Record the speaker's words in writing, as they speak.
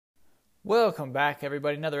Welcome back,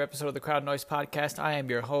 everybody. Another episode of the Crowd Noise Podcast. I am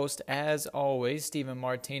your host, as always, Steven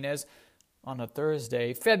Martinez. On a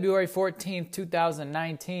Thursday, February 14th,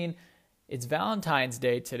 2019. It's Valentine's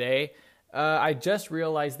Day today. I just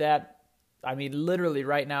realized that. Literally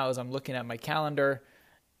right now as I'm looking at my calendar.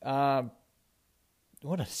 What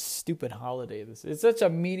a stupid holiday this is. It's such a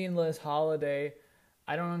meaningless holiday.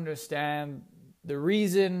 I don't understand the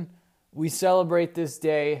reason we celebrate this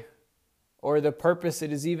day or the purpose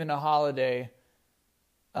it is even a holiday.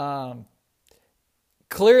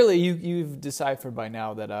 Clearly, you've deciphered by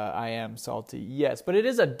now that I am salty. Yes, but it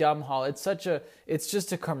is a dumb holiday. It's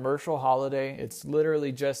just a commercial holiday. It's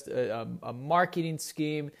literally just a marketing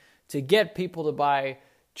scheme to get people to buy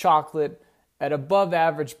chocolate at above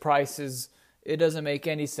average prices. It doesn't make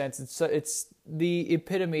any sense. It's the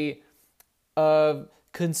epitome of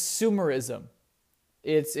consumerism.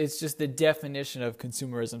 It's just the definition of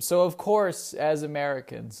consumerism. So of course, as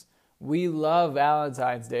Americans, we love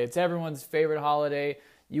Valentine's Day. It's everyone's favorite holiday.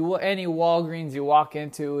 Any Walgreens you walk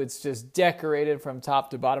into, it's just decorated from top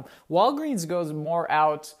to bottom. Walgreens goes more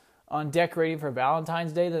out on decorating for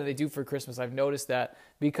Valentine's Day than they do for Christmas. I've noticed that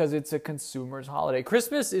because it's a consumer's holiday.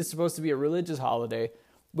 Christmas is supposed to be a religious holiday,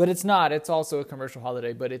 but it's not. It's also a commercial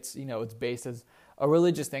holiday, but it's based as a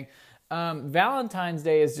religious thing. Valentine's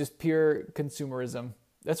Day is just pure consumerism.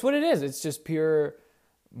 That's what it is. It's just pure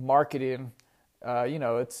marketing.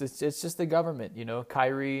 It's just the government.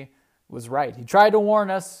 Kyrie was right. He tried to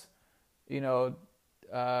warn us.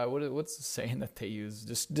 What's the saying that they use?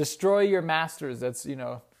 Just destroy your masters. That's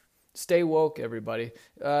stay woke, everybody.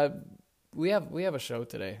 We have a show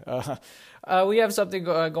today. We have something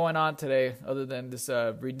going on today other than this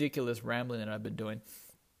ridiculous rambling that I've been doing.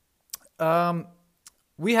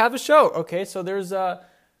 We have a show. Okay, so there's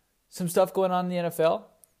some stuff going on in the NFL.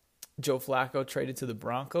 Joe Flacco traded to the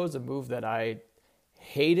Broncos, a move that I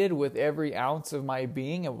hated with every ounce of my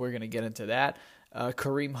being, and we're going to get into that.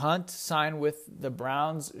 Kareem Hunt signed with the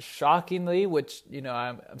Browns, shockingly, which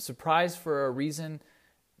I'm surprised for a reason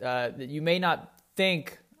that you may not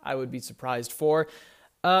think I would be surprised for.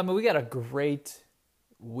 We got a great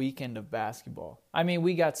weekend of basketball.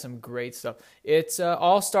 We got some great stuff. It's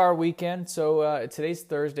All-Star weekend, so today's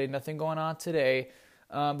Thursday, nothing going on today.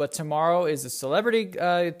 But tomorrow is the celebrity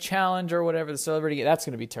challenge or whatever, the celebrity. That's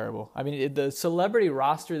going to be terrible. The celebrity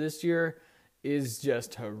roster this year is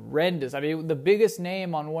just horrendous. The biggest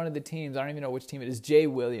name on one of the teams, I don't even know which team it is, Jay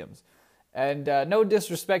Williams. And no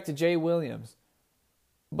disrespect to Jay Williams,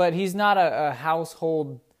 but he's not a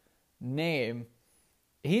household name.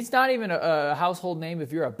 He's not even a household name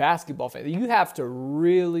if you're a basketball fan. You have to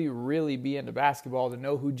really, really be into basketball to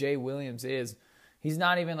know who Jay Williams is. He's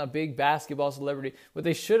not even a big basketball celebrity. What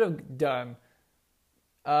they should have done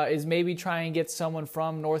is maybe try and get someone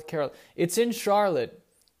from North Carolina. It's in Charlotte,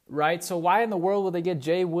 right? So why in the world would they get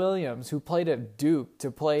Jay Williams, who played at Duke,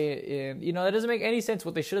 to play in? That doesn't make any sense.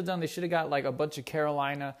 What they should have done, they should have got like a bunch of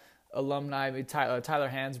Carolina alumni, Tyler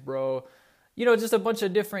Hansbrough, just a bunch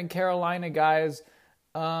of different Carolina guys.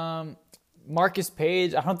 Marcus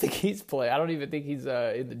Page, I don't think he's played. I don't even think he's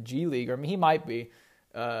in the G League. He might be.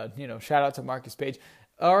 Shout out to Marcus Page.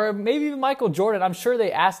 Or maybe even Michael Jordan. I'm sure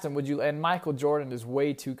they asked him, and Michael Jordan is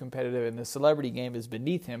way too competitive and the celebrity game is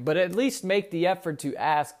beneath him. But at least make the effort to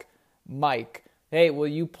ask Mike, hey, will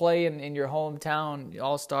you play in your hometown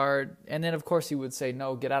All-Star? And then, of course, he would say,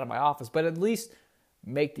 no, get out of my office. But at least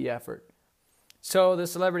make the effort. So the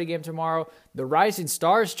celebrity game tomorrow, the Rising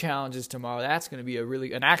Stars Challenge is tomorrow. That's going to be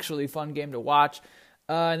an actually fun game to watch.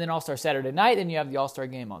 And then All-Star Saturday night, and you have the All-Star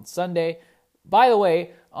game on Sunday. By the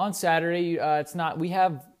way, on Saturday, we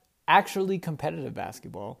have actually competitive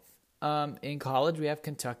basketball. In college, we have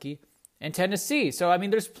Kentucky and Tennessee. So,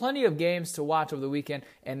 there's plenty of games to watch over the weekend.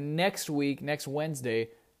 And next Wednesday,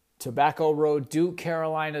 Tobacco Road, Duke,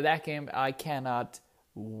 Carolina, that game, I cannot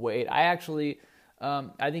wait. I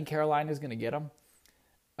think Carolina's going to get them.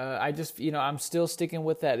 I'm still sticking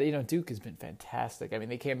with that. Duke has been fantastic.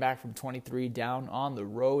 They came back from 23 down on the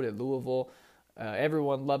road at Louisville.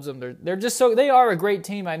 Everyone loves them. They are a great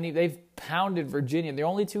team. They've pounded Virginia. The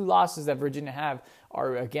only two losses that Virginia have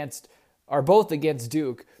are both against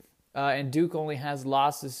Duke. And Duke only has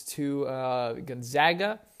losses to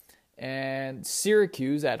Gonzaga and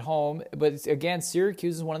Syracuse at home. But again,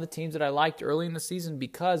 Syracuse is one of the teams that I liked early in the season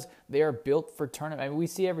because they are built for tournament. We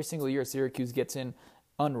see every single year Syracuse gets in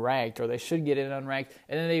unranked, or they should get in unranked,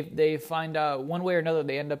 and then they find one way or another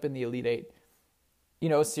they end up in the Elite Eight.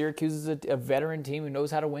 Syracuse is a veteran team who knows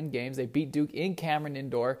how to win games. They beat Duke in Cameron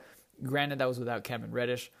Indoor. Granted, that was without Cameron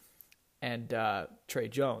Reddish and Trey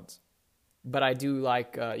Jones. But I do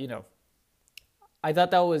like, I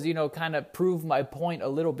thought that was, kind of prove my point a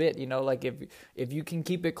little bit. Like if you can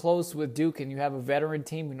keep it close with Duke and you have a veteran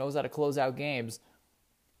team who knows how to close out games,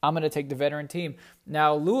 I'm going to take the veteran team.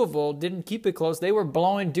 Now, Louisville didn't keep it close. They were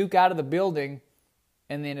blowing Duke out of the building,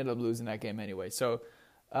 and they ended up losing that game anyway. So,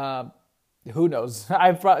 who knows?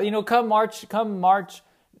 Come March,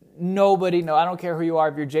 nobody knows. I don't care who you are.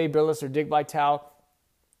 If you're Jay Billis or Dick Vitale,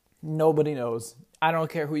 nobody knows. I don't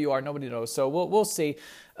care who you are. Nobody knows. So we'll see.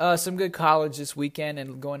 Some good college this weekend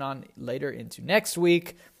and going on later into next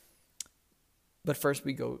week. But first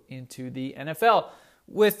we go into the NFL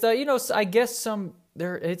with, I guess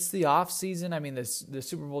it's the off season. I mean, the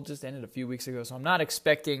Super Bowl just ended a few weeks ago, so I'm not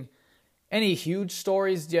expecting any huge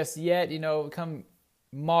stories just yet. Come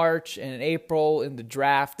March and April in the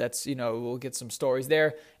draft, that's, we'll get some stories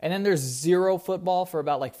there. And then there's zero football for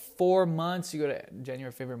about like 4 months. You go to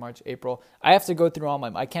January, February, March, April. I have to go through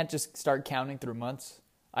I can't just start counting through months.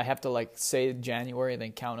 I have to say January and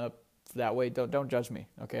then count up that way. Don't judge me.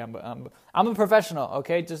 Okay. I'm a professional.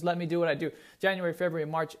 Okay. Just let me do what I do. January, February,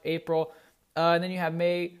 March, April. And then you have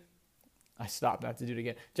May. I stopped. I have to do it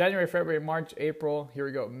again. January, February, March, April. Here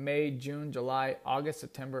we go. May, June, July, August,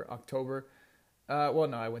 September, October. No,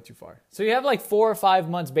 I went too far. So you have like 4 or 5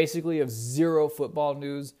 months basically of zero football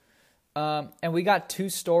news. And we got 2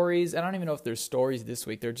 stories. I don't even know if there's stories this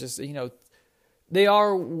week. They're just, they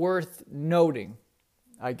are worth noting,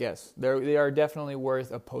 I guess. They are definitely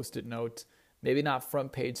worth a Post-it note. Maybe not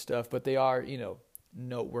front page stuff, but they are,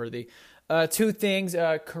 noteworthy. 2 things.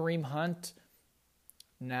 Kareem Hunt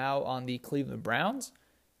now on the Cleveland Browns.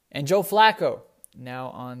 And Joe Flacco now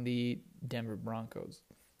on the Denver Broncos.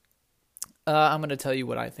 I'm going to tell you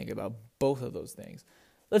what I think about both of those things.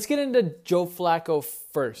 Let's get into Joe Flacco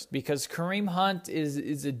first, because Kareem Hunt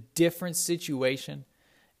is a different situation,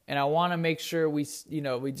 and I want to make sure we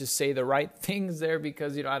just say the right things there,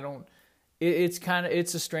 because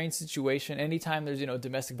it's a strange situation. Anytime there's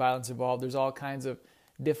domestic violence involved, there's all kinds of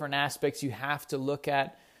different aspects you have to look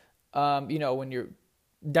at. When you're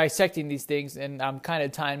dissecting these things, and I'm kind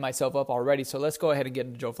of tying myself up already. So let's go ahead and get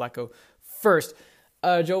into Joe Flacco first.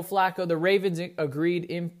 Joe Flacco, the Ravens agreed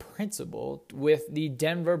in principle with the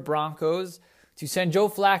Denver Broncos to send Joe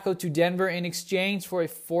Flacco to Denver in exchange for a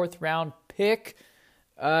 4th-round pick.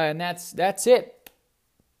 And that's it.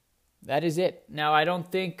 That is it. Now, I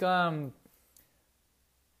don't think... look,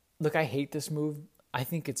 I hate this move. I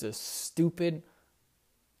think it's a stupid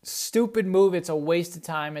move. It's a waste of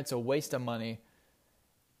time. It's a waste of money.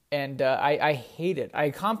 And I hate it. I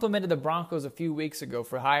complimented the Broncos a few weeks ago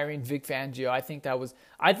for hiring Vic Fangio. I think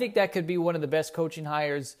that could be one of the best coaching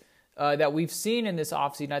hires that we've seen in this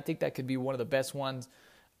offseason. I think that could be one of the best ones,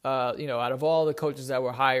 out of all the coaches that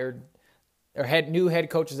were hired, or new head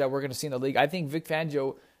coaches that we're going to see in the league. I think Vic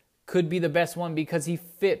Fangio could be the best one because he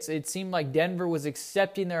fits. It seemed like Denver was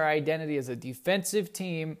accepting their identity as a defensive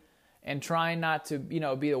team and trying not to, be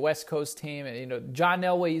the West Coast team. And, John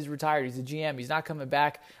Elway, he's retired. He's a GM. He's not coming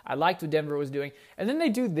back. I liked what Denver was doing. And then they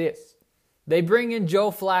do this. They bring in Joe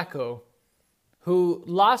Flacco, who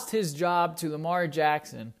lost his job to Lamar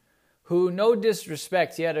Jackson, who, no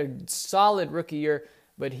disrespect, he had a solid rookie year,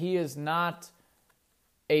 but he is not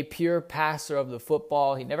a pure passer of the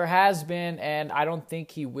football. He never has been, and I don't think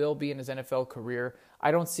he will be in his NFL career. I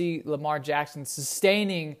don't see Lamar Jackson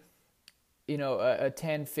sustaining a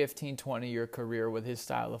 10, 15, 20-year career with his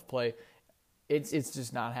style of play. It's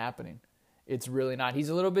just not happening. It's really not.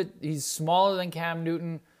 He's smaller than Cam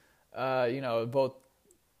Newton, both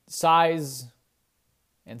size.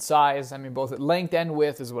 I mean, both length and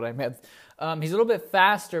width is what I meant. He's a little bit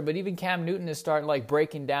faster, but even Cam Newton is starting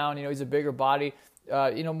breaking down. He's a bigger body,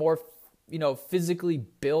 more, physically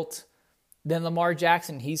built than Lamar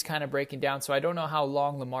Jackson. He's kind of breaking down. So I don't know how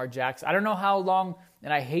long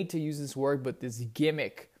and I hate to use this word, but this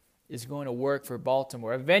gimmick is going to work for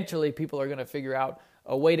Baltimore. Eventually, people are going to figure out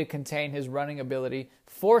a way to contain his running ability,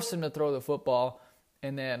 force him to throw the football,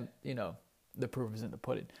 and then, the proof is in the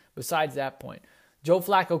pudding. Besides that point, Joe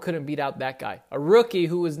Flacco couldn't beat out that guy. A rookie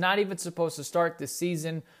who was not even supposed to start this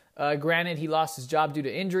season. Granted, he lost his job due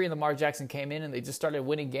to injury, and Lamar Jackson came in, and they just started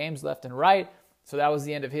winning games left and right. So that was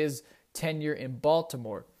the end of his tenure in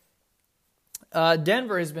Baltimore.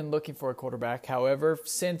 Denver has been looking for a quarterback, however,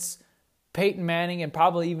 since Peyton Manning, and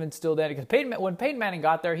probably even still then, because when Peyton Manning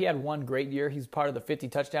got there, he had one great year. He's part of the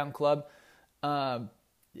 50-touchdown club.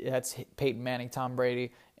 That's Peyton Manning, Tom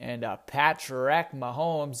Brady, and Patrick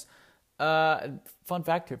Mahomes. Fun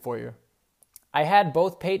fact here for you. I had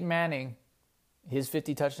both Peyton Manning, his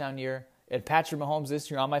 50-touchdown year, and Patrick Mahomes this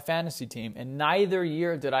year on my fantasy team, and neither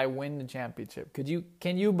year did I win the championship.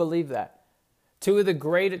 Can you believe that? Two of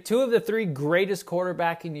the three greatest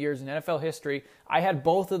quarterbacking years in NFL history. I had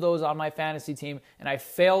both of those on my fantasy team, and I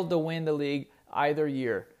failed to win the league either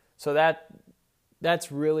year. So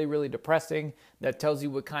that's really, really depressing. That tells you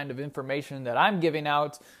what kind of information that I'm giving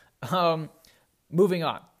out. Moving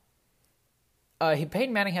on.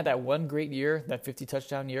 Peyton Manning had that one great year, that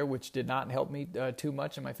 50-touchdown year, which did not help me too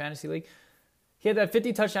much in my fantasy league. He had that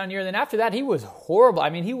 50-touchdown year, and then after that, he was horrible. I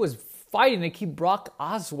mean, he was fighting to keep Brock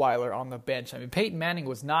Osweiler on the bench. I mean, Peyton Manning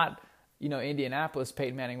was not, Indianapolis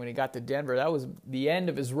Peyton Manning when he got to Denver. That was the end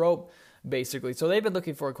of his rope, basically. So they've been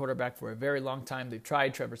looking for a quarterback for a very long time. They've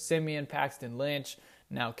tried Trevor Siemian, Paxton Lynch,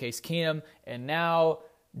 now Case Keenum, and now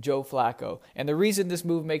Joe Flacco. And the reason this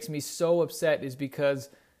move makes me so upset is because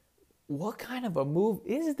what kind of a move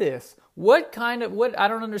is this? I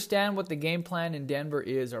don't understand what the game plan in Denver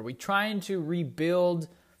is. Are we trying to rebuild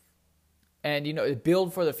and,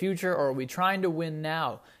 build for the future, or are we trying to win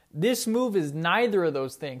now? This move is neither of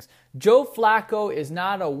those things. Joe Flacco is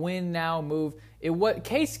not a win now move.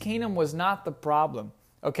 Case Keenum was not the problem.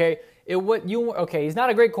 Okay? He's not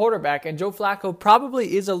a great quarterback, and Joe Flacco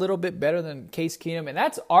probably is a little bit better than Case Keenum, and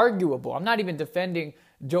that's arguable. I'm not even defending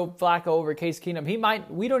Joe Flacco over Case Keenum.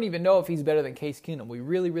 We don't even know if he's better than Case Keenum. We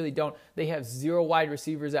really, really don't. They have 0 wide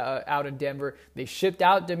receivers out in Denver. They shipped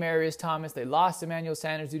out Demaryius Thomas. They lost Emmanuel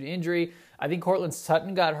Sanders due to injury. I think Cortland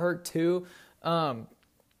Sutton got hurt too. All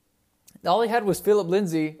he had was Phillip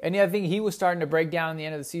Lindsay, and I think he was starting to break down in the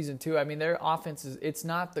end of the season too. I mean, their offense it's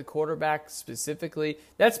not the quarterback specifically.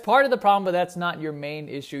 That's part of the problem, but that's not your main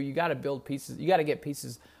issue. You got to build pieces. You got to get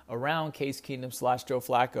pieces around Case Keenum / Joe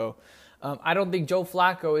Flacco. I don't think Joe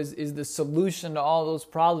Flacco is the solution to all those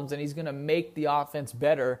problems, and he's going to make the offense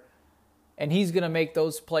better, and he's going to make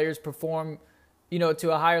those players perform,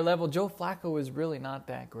 to a higher level. Joe Flacco is really not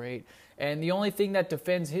that great, and the only thing that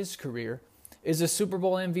defends his career is a Super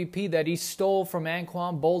Bowl MVP that he stole from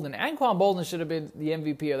Anquan Boldin. Anquan Boldin should have been the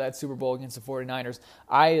MVP of that Super Bowl against the 49ers.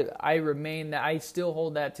 I still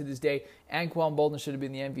hold that to this day. Anquan Boldin should have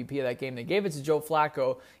been the MVP of that game. They gave it to Joe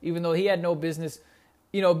Flacco, even though he had no business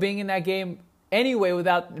being in that game anyway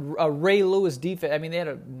without a Ray Lewis defense. I mean, they had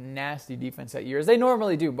a nasty defense that year, as they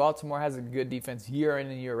normally do. Baltimore has a good defense year in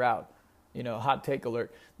and year out. Hot take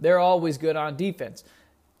alert. They're always good on defense.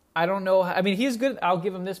 I don't know. I mean, he's good. I'll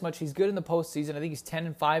give him this much. He's good in the postseason. I think he's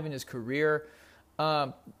 10-5 in his career.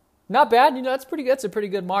 Not bad. That's a pretty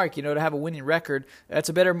good mark, to have a winning record. That's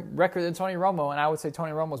a better record than Tony Romo, and I would say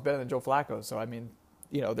Tony Romo's better than Joe Flacco. So, I mean,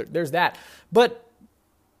 there's that. But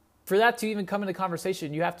for that to even come into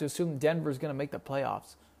conversation, you have to assume Denver's going to make the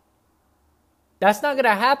playoffs. That's not going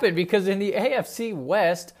to happen because in the AFC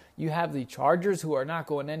West, you have the Chargers who are not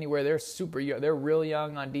going anywhere. They're super young. They're real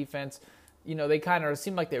young on defense. They kind of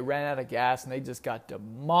seem like they ran out of gas and they just got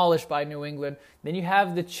demolished by New England. Then you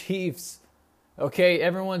have the Chiefs. Okay,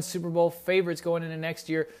 everyone's Super Bowl favorites going into next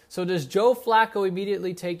year. So does Joe Flacco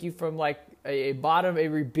immediately take you from like a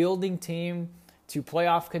rebuilding team to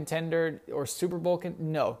playoff contender or Super Bowl?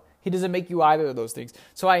 No. He doesn't make you either of those things.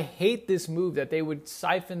 So I hate this move that they would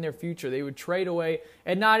siphon their future. They would trade away,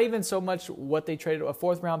 and not even so much what they traded, a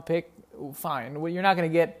 4th-round pick, fine.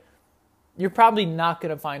 You're probably not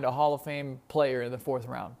going to find a Hall of Fame player in the 4th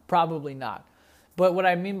round. Probably not. But what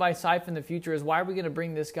I mean by siphon the future is, why are we going to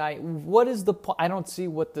bring this guy? What is the point? I don't see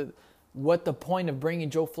what the point of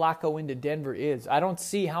bringing Joe Flacco into Denver is. I don't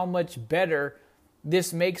see how much better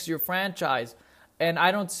this makes your franchise. And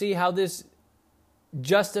I don't see how this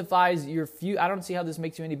justifies your future. I don't see how this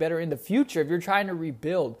makes you any better in the future if you're trying to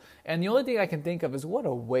rebuild. And the only thing I can think of is what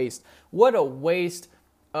a waste. What a waste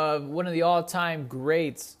of one of the all-time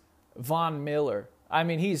greats, Von Miller. I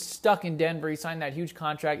mean, he's stuck in Denver. He signed that huge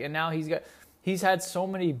contract, and now he's had so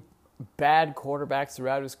many bad quarterbacks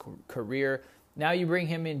throughout his career. Now you bring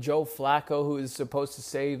him in, Joe Flacco, who is supposed to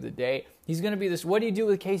save the day. He's going to be this. What do you do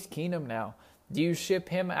with Case Keenum now? Do you ship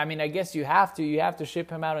him? I mean, I guess you have to. You have to ship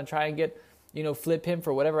him out and try and get, flip him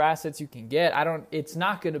for whatever assets you can get. It's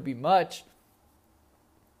not going to be much.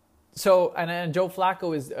 So, and Joe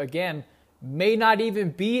Flacco is, again, may not even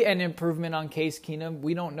be an improvement on Case Keenum.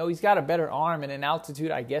 We don't know. He's got a better arm and an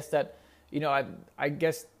altitude. I guess that, I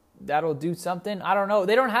guess that'll do something. I don't know.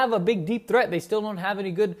 They don't have a big, deep threat. They still don't have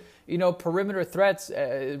any good, perimeter threats,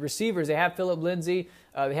 receivers. They have Phillip Lindsay.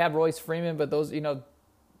 They have Royce Freeman, but those,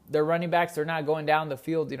 their running backs, they're not going down the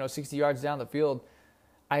field, 60 yards down the field.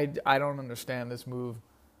 I don't understand this move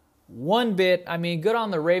one bit. I mean, good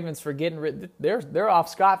on the Ravens for getting rid. They're off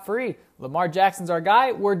scot-free. Lamar Jackson's our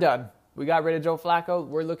guy. We're done. We got rid of Joe Flacco.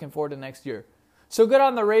 We're looking forward to next year. So good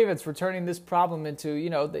on the Ravens for turning this problem into,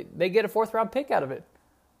 they get a 4th-round pick out of it.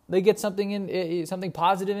 They get something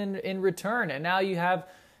positive in return. And now you have,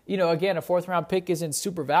 again, a fourth-round pick isn't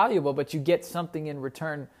super valuable, but you get something in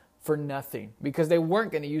return for nothing because they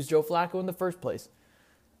weren't going to use Joe Flacco in the first place.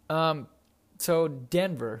 So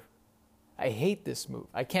Denver, I hate this move.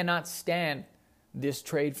 I cannot stand this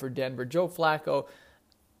trade for Denver. Joe Flacco,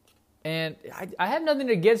 and I have nothing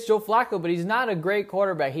against Joe Flacco, but he's not a great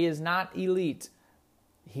quarterback. He is not elite.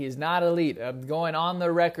 He is not elite. I'm going on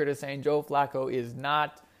the record as saying Joe Flacco is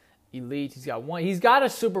not elite. He's got a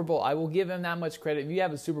Super Bowl. I will give him that much credit. If you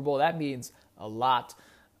have a Super Bowl, that means a lot.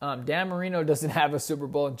 Dan Marino doesn't have a Super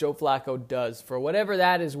Bowl, and Joe Flacco does, for whatever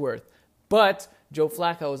that is worth. But Joe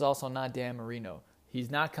Flacco is also not Dan Marino. He's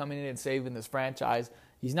not coming in and saving this franchise.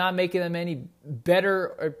 He's not making them any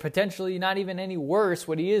better or potentially not even any worse.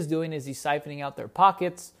 What he is doing is he's siphoning out their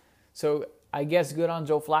pockets. So I guess good on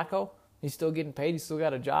Joe Flacco. He's still getting paid. He's still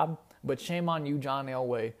got a job. But shame on you, John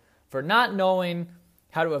Elway, for not knowing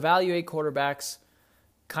how to evaluate quarterbacks,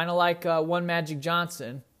 kind of like one Magic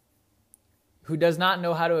Johnson, who does not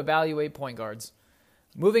know how to evaluate point guards.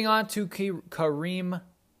 Moving on to Kareem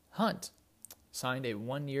Hunt. Signed a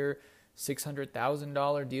 1-year,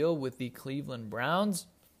 $600,000 deal with the Cleveland Browns.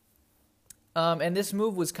 And this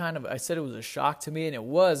move was I said it was a shock to me, and it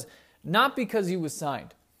was not because he was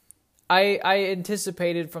signed. I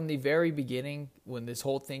anticipated from the very beginning when this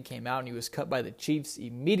whole thing came out and he was cut by the Chiefs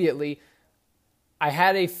immediately, I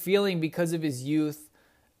had a feeling because of his youth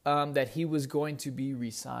that he was going to be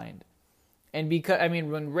re-signed. And because,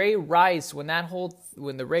 when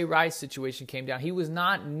the Ray Rice situation came down, he was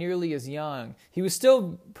not nearly as young. He was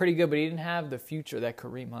still pretty good, but he didn't have the future that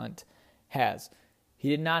Kareem Hunt has. He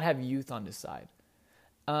did not have youth on his side.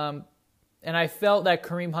 And I felt that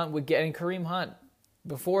Kareem Hunt would get, and Kareem Hunt,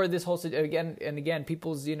 before this whole, again,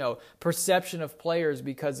 people's, perception of players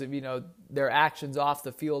because of, their actions off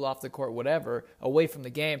the field, off the court, whatever, away from the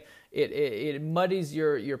game, it muddies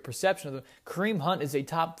your perception of them. Kareem Hunt is a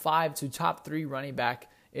top 5 to top 3 running back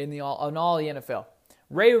in all the NFL.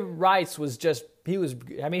 Ray Rice was he was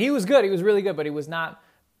good. He was really good, but he was not,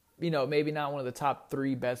 maybe not one of the top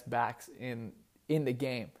 3 best backs in the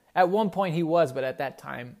game. At one point he was, but at that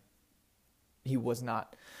time he was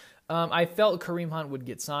not. I felt Kareem Hunt would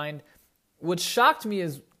get signed. What shocked me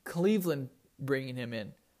is Cleveland bringing him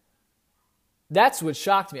in. That's what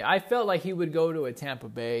shocked me. I felt like he would go to a Tampa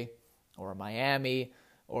Bay or a Miami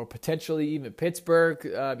or potentially even Pittsburgh,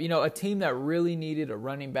 a team that really needed a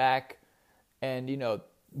running back. And,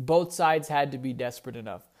 both sides had to be desperate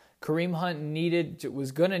enough. Kareem Hunt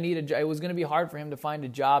was going to be hard for him to find a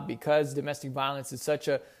job because domestic violence is such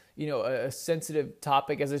a sensitive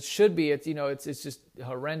topic as it should be. It's just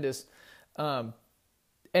horrendous. And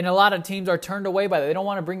a lot of teams are turned away by that. They don't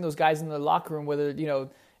want to bring those guys into the locker room,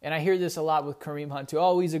 and I hear this a lot with Kareem Hunt too.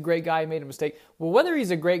 Oh, he's a great guy, he made a mistake. Well, whether he's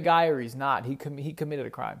a great guy or he's not, he committed a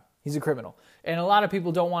crime. He's a criminal. And a lot of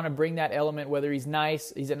people don't want to bring that element, whether he's a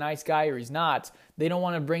nice guy or he's not. They don't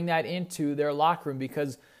want to bring that into their locker room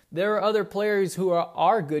because there are other players who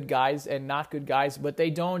are good guys and not good guys, but they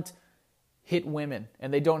don't hit women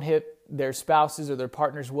and they don't hit their spouses or their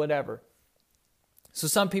partners, whatever. So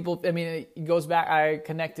some people, it goes back, I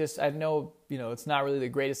connect this, I know, it's not really the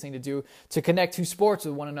greatest thing to do to connect two sports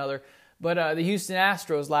with one another, but the Houston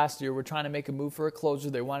Astros last year were trying to make a move for a closer.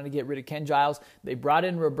 They wanted to get rid of Ken Giles. They brought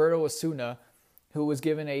in Roberto Osuna, who was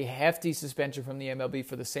given a hefty suspension from the MLB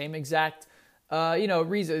for the same exact,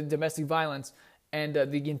 reason, domestic violence, and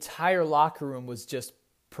the entire locker room was just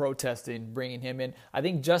protesting bringing him in. I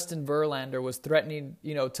think Justin Verlander was threatening,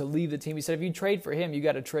 to leave the team. He said, if you trade for him, you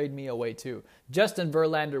got to trade me away too. Justin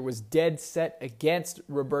Verlander was dead set against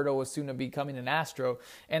Roberto Osuna becoming an Astro,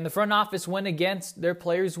 and the front office went against their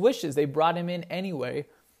players' wishes. They brought him in anyway.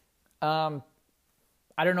 I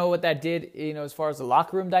don't know what that did, as far as the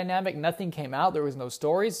locker room dynamic. Nothing came out. There was no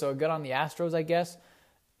stories, so good on the Astros, I guess,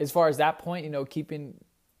 as far as that point, keeping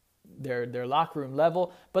their locker room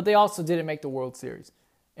level. But they also didn't make the World Series.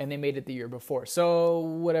 And they made it the year before. So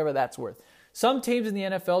whatever that's worth. Some teams in the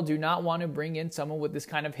NFL do not want to bring in someone with this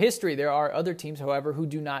kind of history. There are other teams, however, who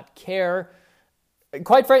do not care.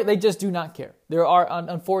 Quite frankly, they just do not care.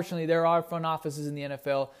 Unfortunately, there are front offices in the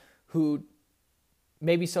NFL who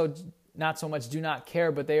maybe not so much do not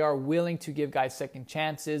care, but they are willing to give guys second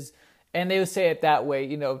chances. And they would say it that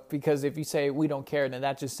way, because if you say we don't care, then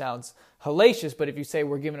that just sounds hellacious. But if you say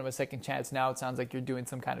we're giving them a second chance, now it sounds like you're doing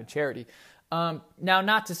some kind of charity. Now,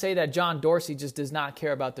 not to say that John Dorsey just does not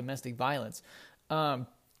care about domestic violence, but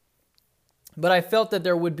I felt that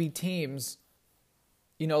there would be teams,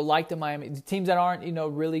 like the Miami, teams that aren't,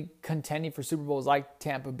 really contending for Super Bowls like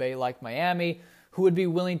Tampa Bay, like Miami, who would be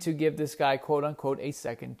willing to give this guy, quote unquote, a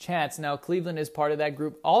second chance. Now, Cleveland is part of that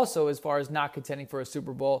group also as far as not contending for a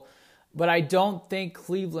Super Bowl. But I don't think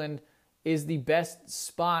Cleveland is the best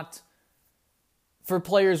spot for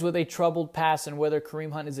players with a troubled past, and whether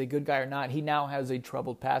Kareem Hunt is a good guy or not. He now has a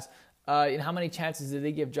troubled past. And how many chances did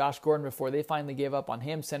they give Josh Gordon before they finally gave up on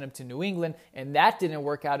him, sent him to New England, and that didn't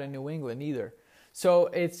work out in New England either. So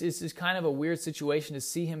it's just kind of a weird situation to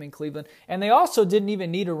see him in Cleveland. And they also didn't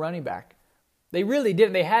even need a running back. They really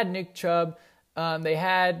didn't. They had Nick Chubb. They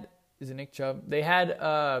had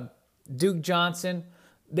Duke Johnson.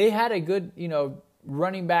 They had a good,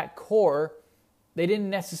 running back core. They didn't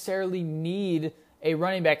necessarily need a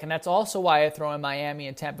running back, and that's also why I throw in Miami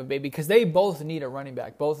and Tampa Bay, because they both need a running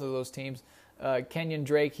back, both of those teams. Kenyon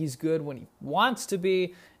Drake, he's good when he wants to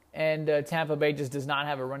be, and Tampa Bay just does not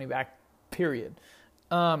have a running back, period.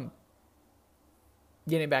 Getting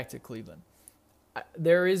back to Cleveland.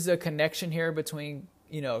 There is a connection here between,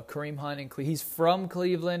 Kareem Hunt and Cleveland. He's from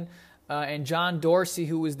Cleveland, and John Dorsey,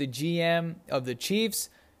 who was the GM of the Chiefs,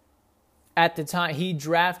 at the time, he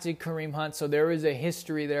drafted Kareem Hunt, so there is a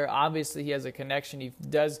history there. Obviously, he has a connection. He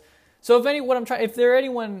does. So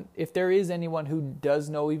if there is anyone who does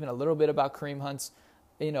know even a little bit about Kareem Hunt's,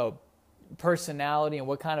 personality and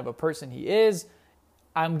what kind of a person he is,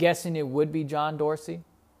 I'm guessing it would be John Dorsey.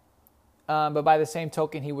 But by the same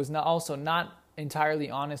token, he was not entirely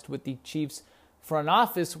honest with the Chiefs front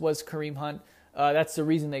office. Was Kareem Hunt? That's the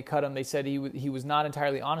reason they cut him. They said he was not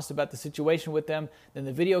entirely honest about the situation with them. Then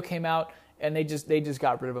the video came out, and they just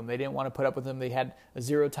got rid of him. They didn't want to put up with him. They had a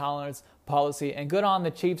zero tolerance policy. And good on the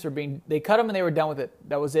Chiefs they cut him and they were done with it.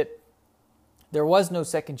 That was it. There was no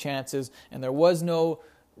second chances, and there was no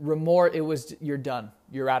remorse. It was, you're done.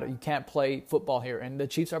 You're out. You can't play football here. And the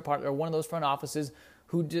Chiefs are one of those front offices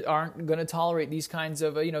who aren't going to tolerate these kinds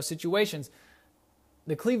of situations.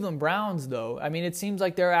 The Cleveland Browns, though, it seems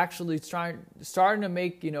like they're actually starting to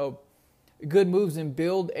make, good moves and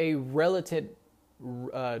build a relevant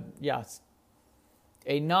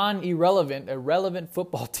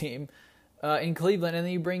football team in Cleveland. And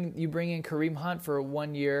then you bring in Kareem Hunt for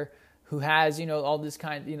 1 year, who has, all this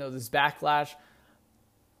this backlash,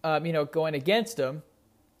 going against him.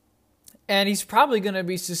 And he's probably going to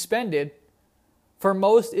be suspended for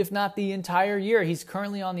most, if not the entire year. He's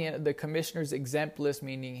currently on the commissioner's exempt list,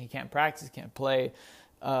 meaning he can't practice, can't play,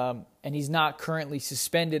 and he's not currently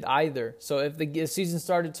suspended either. So if the season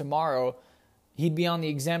started tomorrow, he'd be on the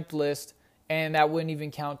exempt list, and that wouldn't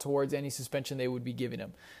even count towards any suspension they would be giving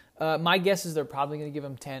him. My guess is they're probably going to give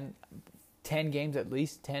him 10 games at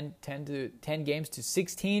least, 10 games to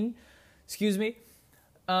 16, excuse me.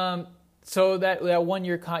 So that 1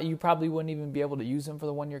 year you probably wouldn't even be able to use him for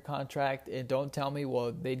the 1 year contract. And don't tell me,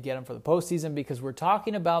 they'd get him for the postseason, because we're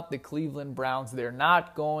talking about the Cleveland Browns. They're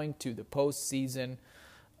not going to the postseason.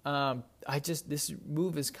 This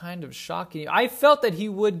move is kind of shocking. I felt that he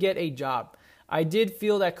would get a job. I did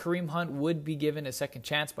feel that Kareem Hunt would be given a second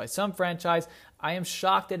chance by some franchise. I am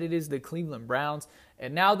shocked that it is the Cleveland Browns.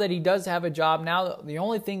 And now that he does have a job, now the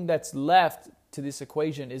only thing that's left to this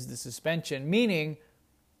equation is the suspension, meaning,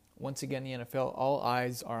 once again, the NFL, all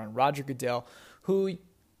eyes are on Roger Goodell, who,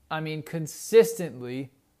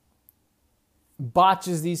 consistently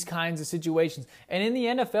botches these kinds of situations. And in the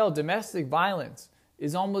NFL, domestic violence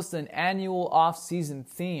is almost an annual off-season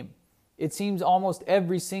theme. It seems almost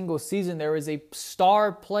every single season there is a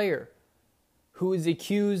star player who is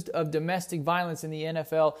accused of domestic violence in the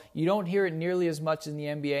NFL. You don't hear it nearly as much in the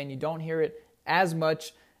NBA, and you don't hear it as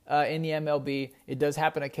much in the MLB. It does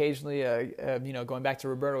happen occasionally, going back to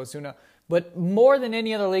Roberto Osuna. But more than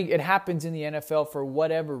any other league, it happens in the NFL for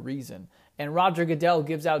whatever reason. And Roger Goodell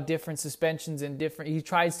gives out different suspensions and he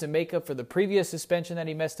tries to make up for the previous suspension that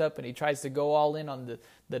he messed up, and he tries to go all in on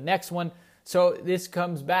the next one. So this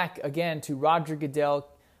comes back again to Roger Goodell.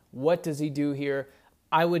 What does he do here?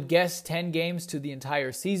 I would guess 10 games to the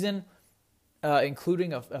entire season,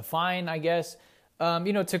 including a fine, I guess. To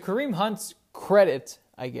Kareem Hunt's credit,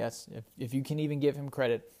 I guess, if you can even give him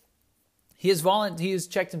credit, he has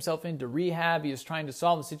checked himself into rehab. He is trying to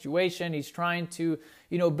solve the situation. He's trying to,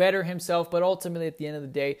 better himself. But ultimately, at the end of the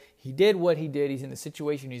day, he did what he did. He's in the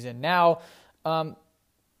situation he's in now.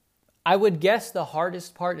 I would guess the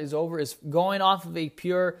hardest part is over. Is going off of a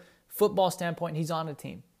pure football standpoint, he's on a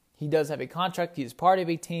team. He does have a contract. He is part of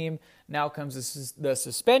a team. Now comes the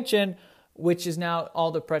suspension, which is now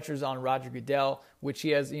all the pressures on Roger Goodell, which he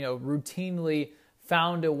has, routinely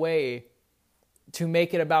found a way to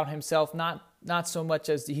make it about himself. Not so much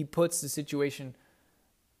as he puts the situation.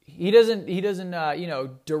 He doesn't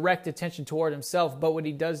direct attention toward himself. But what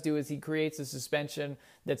he does do is he creates a suspension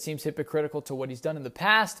that seems hypocritical to what he's done in the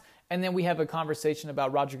past. And then we have a conversation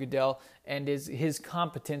about Roger Goodell and his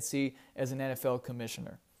competency as an NFL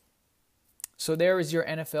commissioner. So there is your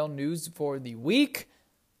NFL news for the week.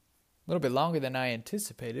 A little bit longer than I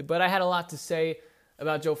anticipated, but I had a lot to say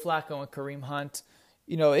about Joe Flacco and Kareem Hunt.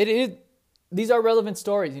 These are relevant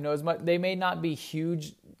stories. They may not be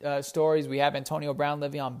huge stories. We have Antonio Brown,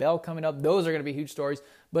 Le'Veon Bell coming up. Those are going to be huge stories,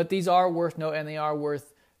 but these are worth note and they are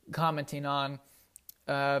worth commenting on.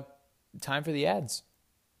 Time for the ads.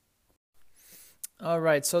 All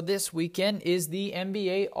right, so this weekend is the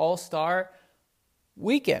NBA All-Star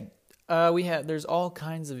Weekend. There's all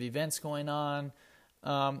kinds of events going on.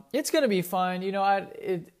 It's gonna be fun.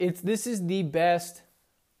 This is the best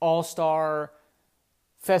All-Star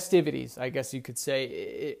festivities, I guess you could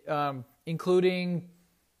say, including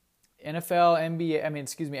NFL, NBA.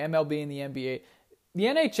 MLB and the NBA. The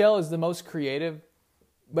NHL is the most creative,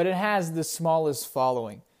 but it has the smallest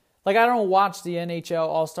following. Like, I don't watch the NHL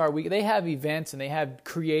All-Star Week. They have events and they have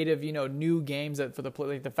creative, new games for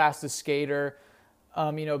the fastest skater.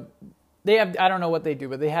 They have, I don't know what they do,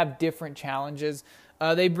 but they have different challenges.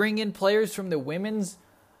 They bring in players from the women's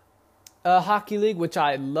hockey league, which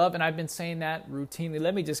I love, and I've been saying that routinely.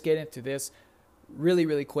 Let me just get into this really,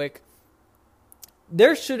 really quick.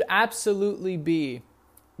 There should absolutely be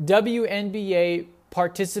WNBA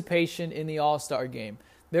participation in the All-Star game.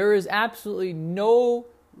 There is absolutely no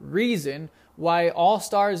reason why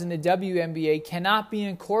All-Stars in the WNBA cannot be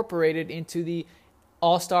incorporated into the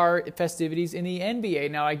All-Star festivities in the NBA.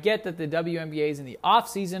 Now, I get that the WNBA is in the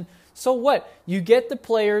off-season. So what? You get the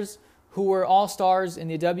players who were All-Stars in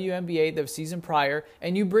the WNBA the season prior,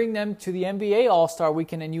 and you bring them to the NBA All-Star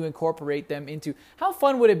Weekend and you incorporate them into... How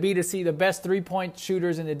fun would it be to see the best three-point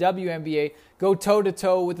shooters in the WNBA go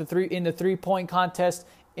toe-to-toe with in the three-point contest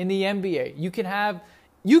in the NBA?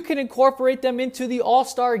 You can incorporate them into the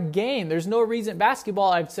All-Star game. There's no reason.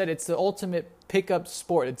 Basketball, I've said, it's the ultimate pickup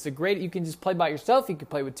sport. You can just play by yourself. You can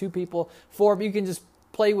play with two people, four. You can just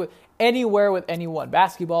play with anywhere with anyone.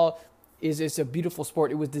 Basketball is a beautiful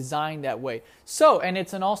sport. It was designed that way. So, and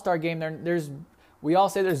it's an All-Star game. We all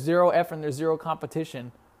say there's zero effort and there's zero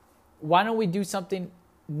competition. Why don't we do something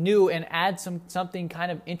new and add something kind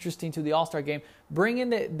of interesting to the All-Star game? Bring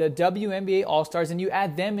in the WNBA All-Stars and you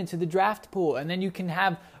add them into the draft pool, and then you can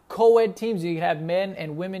have co-ed teams. You can have men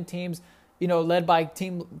and women teams, led by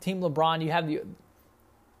Team LeBron.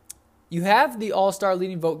 You have the All-Star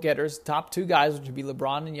leading vote getters, top two guys, which would be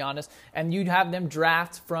LeBron and Giannis, and you'd have them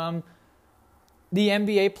draft from the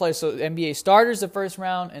NBA players. So NBA starters the first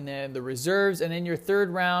round, and then the reserves, and then your third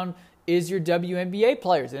round is your WNBA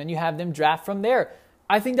players, and then you have them draft from there.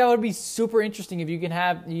 I think that would be super interesting if you can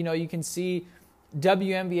have, you can see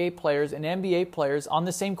WNBA players and NBA players on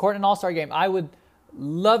the same court in an All-Star game. I would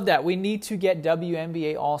love that. We need to get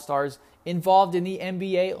WNBA All-Stars involved in the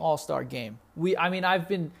NBA All-Star game. I've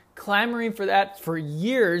been clamoring for that for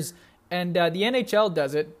years, and the NHL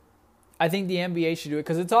does it. I think the NBA should do it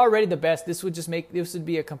because it's already the best. This would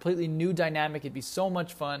be a completely new dynamic. It'd be so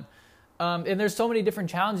much fun. And there's so many different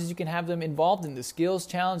challenges you can have them involved in. The skills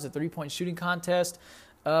challenge, the three-point shooting contest.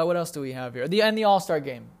 What else do we have here? The All-Star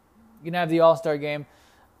game. You can have the All-Star game.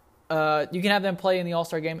 You can have them play in the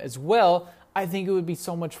All-Star game as well. I think it would be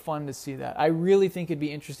so much fun to see that. I really think it'd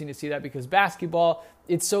be interesting to see that because basketball,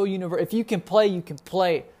 it's so universal. If you can play, you can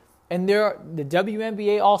play. And the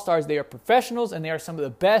WNBA All-Stars, they are professionals and they are some of the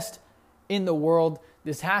best in the world.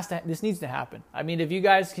 This needs to happen. If you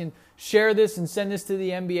guys can share this and send this to the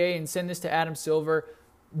NBA and send this to Adam Silver,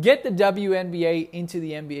 get the WNBA into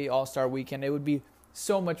the NBA All-Star Weekend. It would be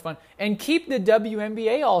so much fun. And keep the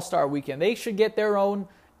WNBA All-Star Weekend. They should get their own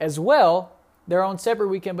as well, their own separate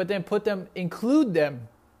weekend, but then include them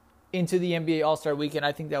into the NBA All-Star Weekend.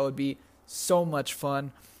 I think that would be so much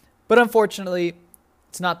fun. But unfortunately,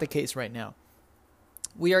 it's not the case right now.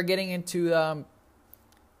 We are getting into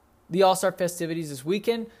the All-Star festivities this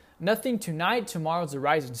weekend. Nothing tonight. Tomorrow's the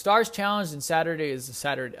Rising Stars Challenge, and Saturday is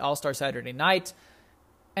the All-Star Saturday night.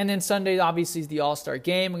 And then Sunday, obviously, is the All-Star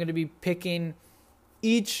Game. I'm going to be picking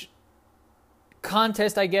each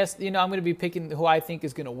contest, I guess. I'm going to be picking who I think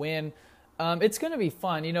is going to win. It's going to be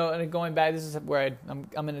fun. And going back, this is where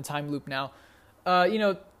I'm in a time loop now.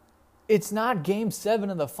 It's not Game 7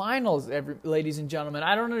 of the finals, ladies and gentlemen.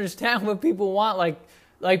 I don't understand what people want.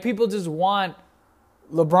 Like people just want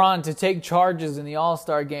LeBron to take charges in the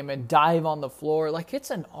All-Star game and dive on the floor. It's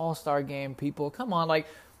an All-Star game, people. Come on.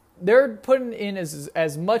 They're putting in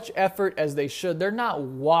as much effort as they should. They're not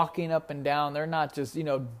walking up and down. They're not just,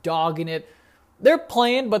 dogging it. They're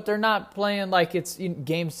playing, but they're not playing like it's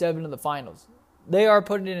Game 7 of the finals. They are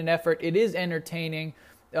putting in an effort. It is entertaining.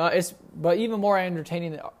 But even more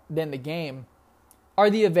entertaining than the game are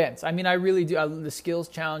the events. I really do. The skills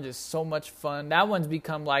challenge is so much fun. That one's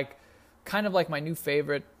become kind of like my new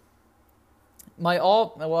favorite.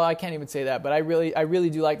 I can't even say that, but I really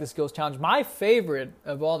do like the skills challenge. My favorite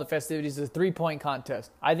of all the festivities is the 3-point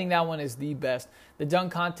contest. I think that one is the best. The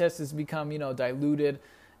dunk contest has become, diluted,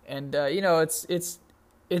 and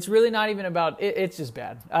it's really not even about it. It's just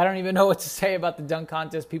bad. I don't even know what to say about the dunk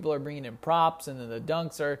contest. People are bringing in props, and then the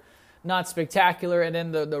dunks are not spectacular, and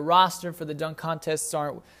then the roster for the dunk contests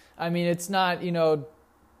aren't. I mean, it's not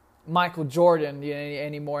Michael Jordan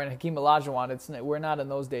anymore and Hakeem Olajuwon. We're not in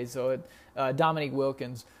those days. So Dominique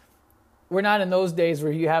Wilkins. We're not in those days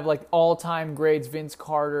where you have like all-time grades. Vince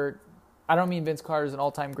Carter. I don't mean Vince Carter is an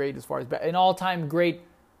all-time great as far as an all-time great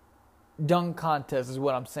dunk contest is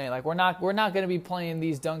what I'm saying. Like we're not going to be playing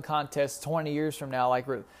these dunk contests 20 years from now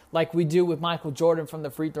like we do with Michael Jordan from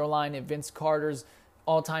the free throw line and Vince Carter's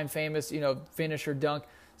all-time famous finisher dunk.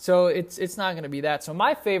 So it's not going to be that. So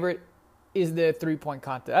my favorite is the 3-point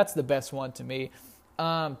contest. That's the best one to me.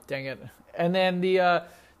 Dang it. And then the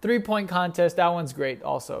 3-point contest, that one's great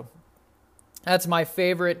also. That's my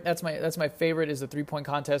favorite. That's my favorite is the 3-point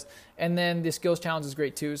contest. And then the skills challenge is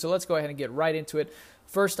great too. So let's go ahead and get right into it.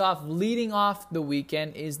 First off, leading off the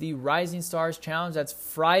weekend is the Rising Stars Challenge. That's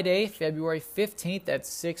Friday, February 15th at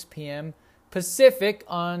 6 p.m. Pacific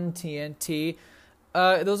on TNT.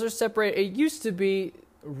 Those are separated. It used to be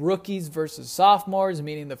rookies versus sophomores,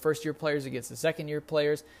 meaning the first-year players against the second-year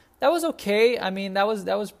players. That was okay. I mean, that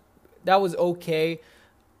was okay.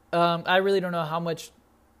 I really don't know how much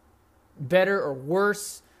better or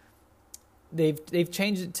worse. They've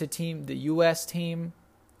changed it to the U.S. team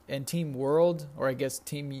and Team World, or I guess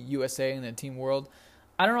Team USA and then Team World.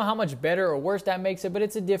 I don't know how much better or worse that makes it, but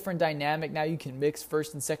it's a different dynamic. Now you can mix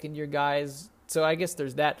first and second-year guys, so I guess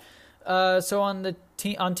there's that. So on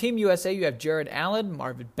Team USA, you have Jared Allen,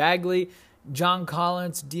 Marvin Bagley, John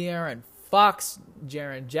Collins, De'Aaron Fox,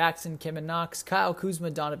 Jaren Jackson, Kevin Knox, Kyle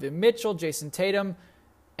Kuzma, Donovan Mitchell, Jason Tatum,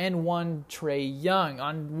 and one Trae Young.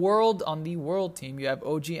 On the World team, you have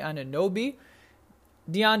OG Anunoby,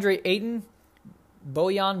 DeAndre Ayton,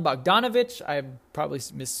 Bojan Bogdanovic. I probably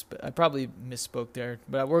misspoke there,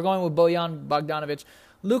 but we're going with Bojan Bogdanovic,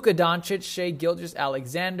 Luka Doncic, Shai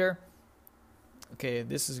Gilgeous-Alexander. Okay,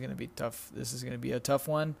 this is going to be tough. This is going to be a tough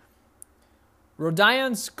one.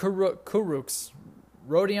 Rodion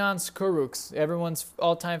Kurucs, everyone's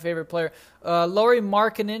all-time favorite player. Lauri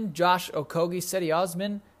Markkanen, Josh Okogie, Cedi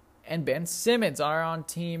Osman, and Ben Simmons are on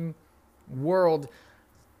Team World.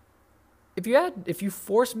 If you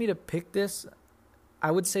forced me to pick this, I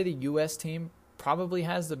would say the U.S. team probably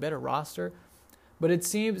has the better roster. But it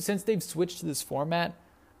seems since they've switched to this format,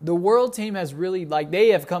 the World team has really, they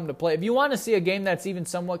have come to play. If you want to see a game that's even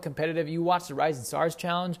somewhat competitive, you watch the Rising Stars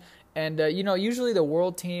Challenge. And, usually the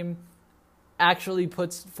World team actually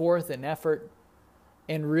puts forth an effort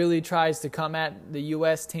and really tries to come at the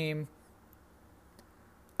U.S. team.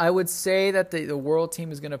 I would say that the World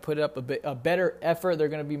team is going to put up a better effort. They're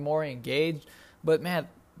going to be more engaged. But, man,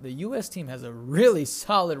 the U.S. team has a really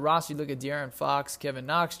solid roster. You look at De'Aaron Fox, Kevin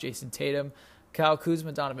Knox, Jason Tatum, Kyle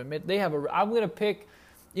Kuzma, Donovan Mitchell. I'm going to pick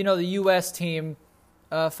the U.S. team,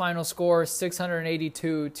 final score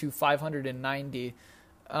 682 to 590.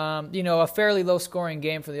 A fairly low-scoring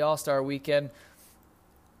game for the All-Star weekend.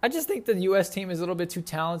 I just think the U.S. team is a little bit too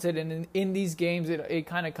talented, and in these games, it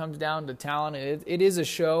kind of comes down to talent. It is a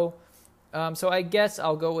show. So I guess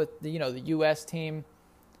I'll go with the U.S. team.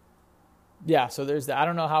 Yeah, so there's that. I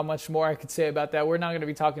don't know how much more I could say about that. We're not going to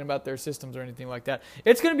be talking about their systems or anything like that.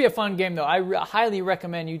 It's going to be a fun game, though. I highly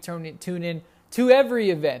recommend you tune in to every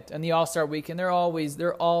event in the All-Star Weekend. They're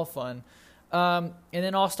all fun. And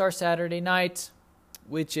then All-Star Saturday night,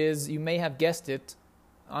 which is, you may have guessed it,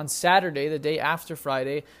 on Saturday, the day after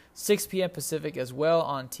Friday, 6 p.m. Pacific as well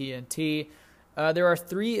on TNT. There are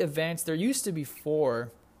 3 events. There used to be 4.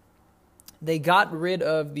 They got rid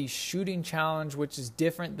of the shooting challenge, which is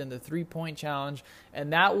different than the 3-point challenge.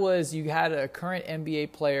 And that was, you had a current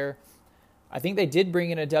NBA player. I think they did bring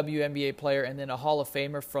in a WNBA player and then a Hall of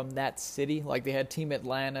Famer from that city. Like they had Team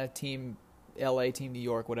Atlanta, Team LA, Team New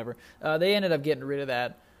York, whatever. They ended up getting rid of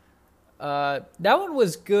that. That one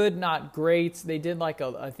was good, not great. They did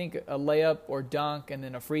I think a layup or dunk and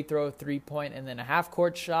then a free throw, 3-point, and then a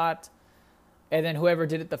half-court shot. And then whoever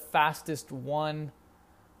did it the fastest won.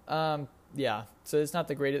 Yeah, so it's not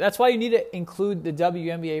the greatest. That's why you need to include the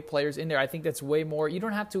WNBA players in there. I think that's way more. You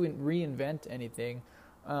don't have to reinvent anything.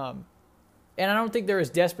 And I don't think they're as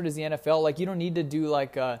desperate as the NFL. You don't need to do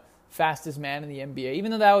fastest man in the NBA.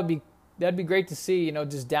 Even though that'd be great to see,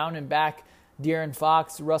 just down and back De'Aaron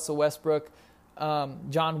Fox, Russell Westbrook,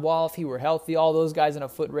 John Wall, if he were healthy, all those guys in a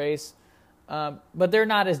foot race. But they're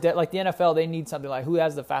not as like the NFL. They need something like who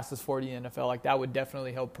has the fastest 40 in the NFL. That would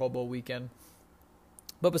definitely help Pro Bowl weekend.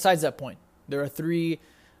 But besides that point, There are 3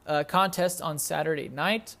 contests on Saturday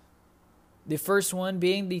night. The first one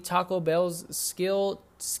being the Taco Bell's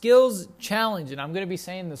Skills Challenge. And I'm going to be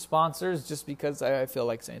saying the sponsors just because I feel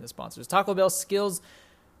like saying the sponsors. Taco Bell Skills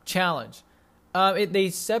Challenge. They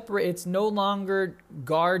separate. It's no longer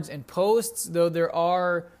guards and posts, though there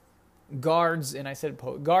are guards, and I said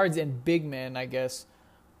guards and big men, I guess,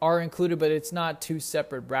 are included, but it's not 2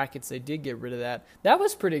 separate brackets. They did get rid of that. That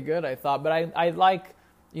was pretty good, I thought, but I like,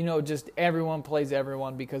 just everyone plays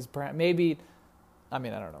everyone because maybe, I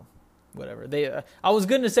don't know, whatever. I was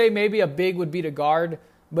going to say maybe a big would beat a guard,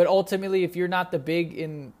 but ultimately if you're not the big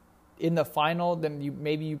in the final, then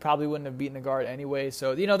you probably wouldn't have beaten a guard anyway.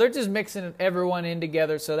 So, they're just mixing everyone in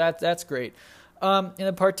together, so that's great. And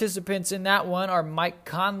the participants in that one are Mike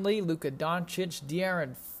Conley, Luka Doncic,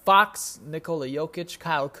 De'Aaron Fox, Nikola Jokic,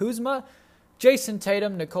 Kyle Kuzma, Jason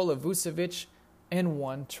Tatum, Nikola Vucevic, and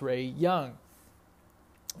one Trae Young.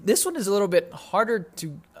 This one is a little bit harder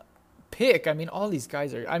to pick. All these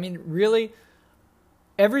guys are, really,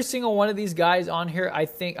 every single one of these guys on here, I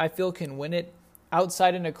feel can win it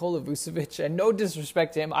outside of Nikola Vucevic. And no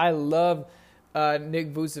disrespect to him. I love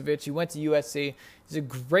Nick Vucevic. He went to USC. He's a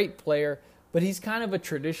great player. But he's kind of a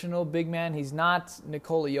traditional big man. He's not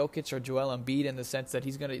Nikola Jokic or Joel Embiid in the sense that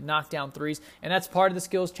he's going to knock down threes. And that's part of the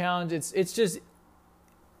skills challenge. It's just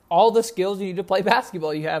all the skills you need to play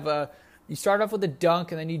basketball. You start off with a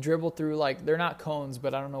dunk, and then you dribble through, they're not cones,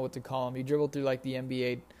 but I don't know what to call them. You dribble through, the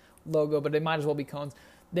NBA logo, but they might as well be cones.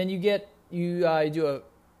 Then you do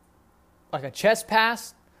a chest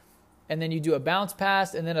pass, and then you do a bounce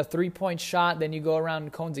pass, and then a 3-point shot. Then you go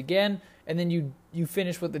around cones again, and then you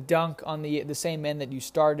finish with the dunk on the same end that you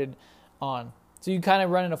started on. So you kind of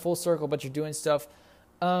run in a full circle, but you're doing stuff.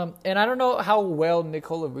 And I don't know how well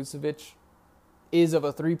Nikola Vucevic is of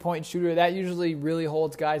a 3-point shooter. That usually really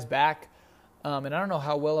holds guys back. And I don't know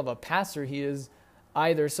how well of a passer he is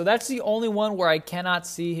either. So that's the only one where I cannot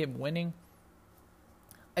see him winning.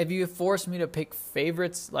 If you force me to pick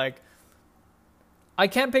favorites, I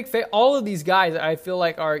can't pick all of these guys. I feel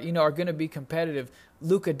like are going to be competitive.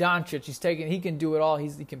 Luka Doncic, he can do it all.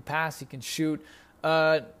 He can pass, he can shoot.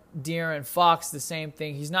 De'Aaron Fox, the same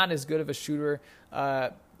thing. He's not as good of a shooter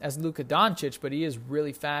as Luka Doncic, but he is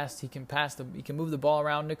really fast. He can he can move the ball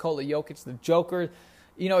around. Nikola Jokic, the Joker,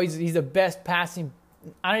 he's the best passing.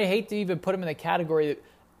 I hate to even put him in the category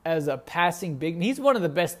as a passing big man. He's one of the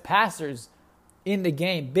best passers in the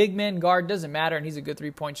game. Big man, guard, doesn't matter, and he's a good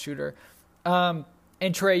 3-point shooter.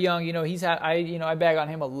 And Trae Young, I bag on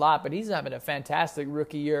him a lot, but he's having a fantastic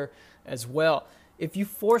rookie year as well. If you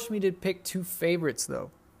force me to pick 2 favorites, though,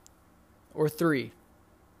 or 3,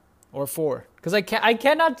 or 4, because I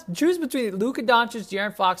cannot choose between Luka Doncic,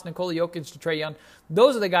 De'Aaron Fox, Nikola Jokic, and Trae Young.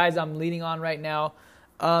 Those are the guys I'm leaning on right now.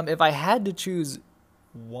 If I had to choose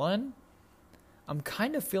one, I'm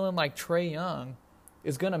kind of feeling like Trae Young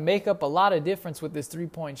is going to make up a lot of difference with this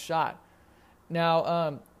 3-point shot.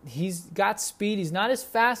 Now, he's got speed. He's not as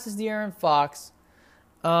fast as De'Aaron Fox,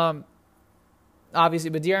 obviously,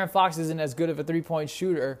 but De'Aaron Fox isn't as good of a 3-point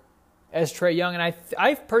shooter as Trae Young. And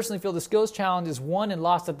I personally feel the skills challenge is won and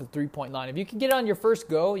lost at the 3-point line. If you can get it on your first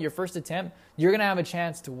go, your first attempt, you're going to have a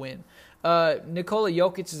chance to win. Nikola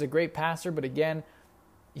Jokic is a great passer, but again,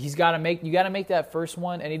 you got to make that first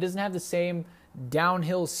one, and he doesn't have the same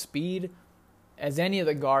downhill speed as any of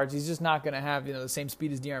the guards. He's just not going to have the same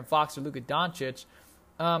speed as De'Aaron Fox or Luka Doncic.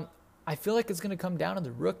 I feel like it's going to come down to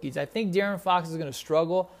the rookies. I think De'Aaron Fox is going to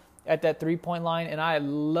struggle at that 3-point line, and I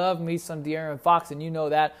love me some De'Aaron Fox, and you know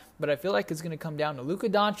that, but I feel like it's going to come down to Luka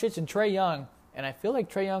Doncic and Trae Young, and I feel like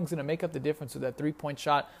Trae Young's going to make up the difference with that 3-point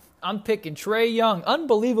shot. I'm picking Trae Young.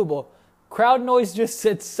 Unbelievable. Crowd noise just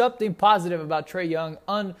said something positive about Trae Young.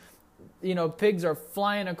 Pigs are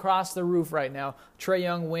flying across the roof right now. Trae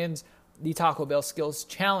Young wins the Taco Bell Skills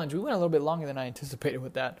Challenge. We went a little bit longer than I anticipated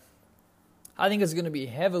with that. I think it's going to be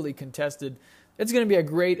heavily contested. It's going to be a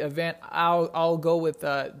great event. I'll go with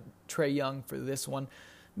Trae Young for this one.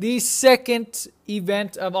 The second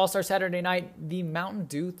event of All-Star Saturday Night, the Mountain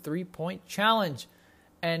Dew 3-Point Challenge.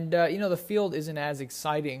 And, the field isn't as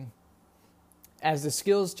exciting as the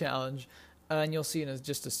Skills Challenge. And you'll see in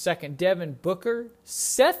just a second. Devin Booker,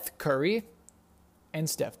 Seth Curry, and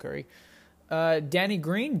Steph Curry. Danny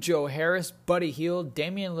Green, Joe Harris, Buddy Hield,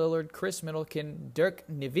 Damian Lillard, Chris Middleton, Dirk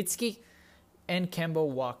Nowitzki, and Kemba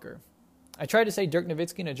Walker. I tried to say Dirk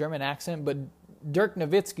Nowitzki in a German accent, but Dirk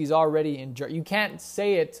Nowitzki's already in German. You can't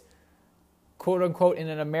say it, quote unquote, in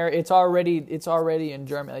an American. It's already in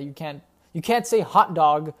German. You can't say hot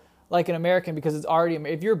dog like an American because it's already.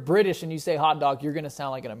 If you're British and you say hot dog, you're going to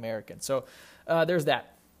sound like an American. So there's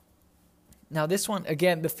that. Now, this one,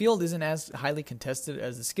 again, the field isn't as highly contested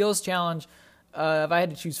as the skills challenge. If I had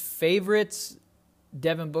to choose favorites,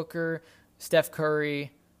 Devin Booker, Steph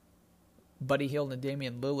Curry, Buddy Hield, and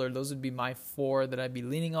Damian Lillard, those would be my 4 that I'd be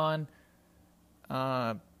leaning on.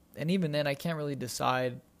 And even then, I can't really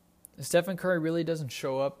decide. Stephen Curry really doesn't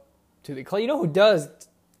show up to the Klay. You know who does?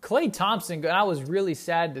 Klay Thompson. I was really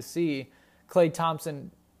sad to see Klay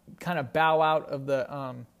Thompson kind of bow out of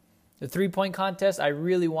the 3-point contest. I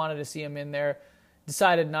really wanted to see him in there.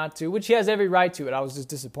 Decided not to, which he has every right to it. I was just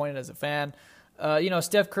disappointed as a fan.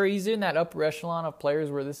 Steph Curry, he's in that upper echelon of players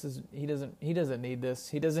where he doesn't need this.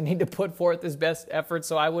 He doesn't need to put forth his best effort,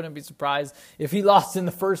 so I wouldn't be surprised if he lost in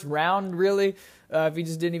the first round, really, if he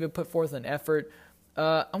just didn't even put forth an effort.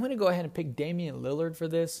 I'm going to go ahead and pick Damian Lillard for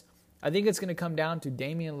this. I think it's going to come down to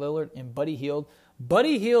Damian Lillard and Buddy Hield.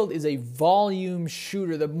 Buddy Hield is a volume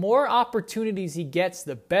shooter. The more opportunities he gets,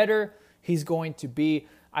 the better he's going to be.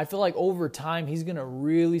 I feel like over time he's going to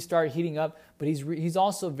really start heating up, but he's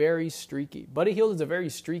also very streaky. Buddy Hield is a very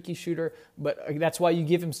streaky shooter, but that's why you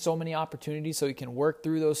give him so many opportunities so he can work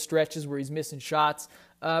through those stretches where he's missing shots.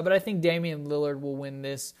 But I think Damian Lillard will win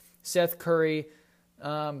this. Seth Curry,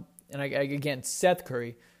 again, Seth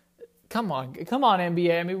Curry. Come on,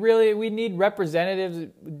 NBA. I mean, really, we need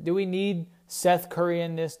representatives. Do we need Seth Curry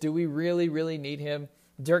in this? Do we really, really need him?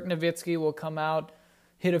 Dirk Nowitzki will come out,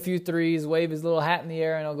 hit a few threes, wave his little hat in the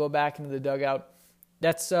air, and he'll go back into the dugout.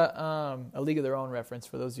 That's a League of Their Own reference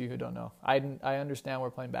for those of you who don't know. I understand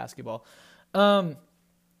we're playing basketball.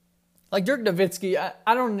 Like Dirk Nowitzki,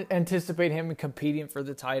 I don't anticipate him competing for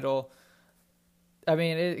the title. I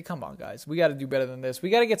mean, come on, guys. We got to do better than this.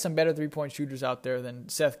 We got to get some better three-point shooters out there than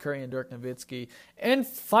Seth Curry and Dirk Nowitzki. And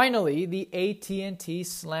finally, the AT&T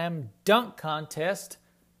Slam Dunk Contest.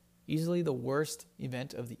 Easily the worst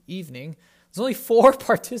event of the evening. There's only 4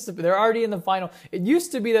 participants. They're already in the final. It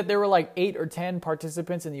used to be that there were like 8 or 10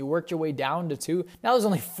 participants and you worked your way down to 2. Now there's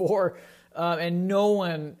only 4.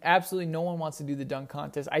 And absolutely no one wants to do the dunk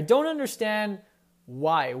contest. I don't understand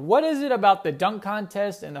why. What is it about the dunk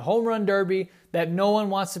contest and the home run derby that no one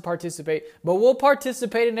wants to participate? But we'll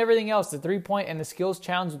participate in everything else, the 3-point and the skills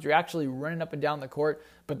challenge, which you're actually running up and down the court.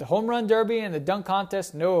 But the home run derby and the dunk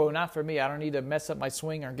contest, no, not for me. I don't need to mess up my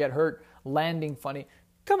swing or get hurt landing funny.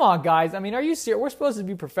 Come on, guys. I mean, are you serious? We're supposed to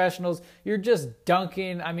be professionals. You're just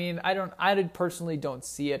dunking. I mean, I personally don't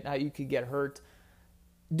see it, how you could get hurt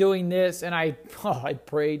doing this. And I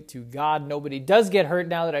prayed to God nobody does get hurt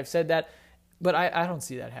now that I've said that. But I don't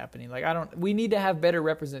see that happening. We need to have better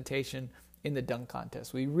representation in the dunk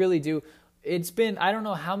contest. We really do. It's been, I don't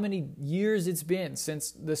know how many years it's been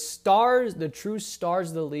since the stars, the true stars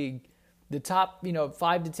of the league, the top,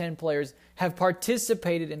 5 to 10 players have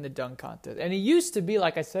participated in the dunk contest. And it used to be,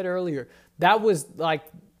 like I said earlier, that was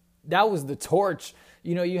the torch.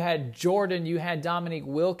 You had Jordan, you had Dominique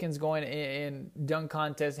Wilkins going in dunk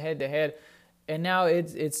contest head to head. And now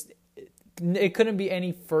it couldn't be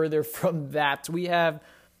any further from that. We have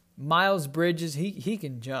Miles Bridges. He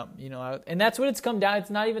can jump, and that's what it's come down. It's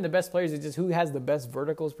not even the best players. It's just who has the best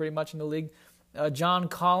verticals pretty much in the league. John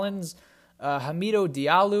Collins, Hamidou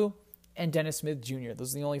Diallo, and Dennis Smith Jr.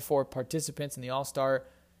 Those are the only 4 participants in the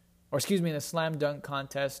in the slam dunk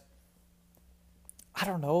contest. I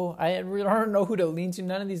don't know. I really don't know who to lean to.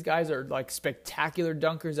 None of these guys are like spectacular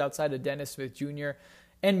dunkers outside of Dennis Smith Jr.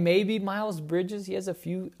 And maybe Miles Bridges. He has a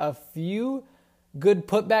few good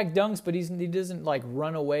putback dunks, but he doesn't like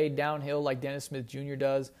run away downhill like Dennis Smith Jr.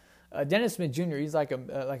 does. Dennis Smith Jr. He's like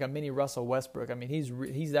a mini Russell Westbrook. I mean,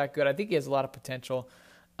 he's that good. I think he has a lot of potential.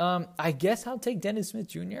 I guess I'll take Dennis Smith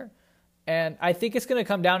Jr. And I think it's going to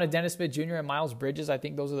come down to Dennis Smith Jr. and Miles Bridges. I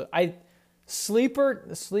think those are the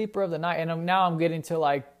sleeper of the night. And now I'm getting to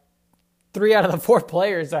like 3 out of the 4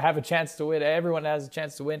 players that have a chance to win. Everyone has a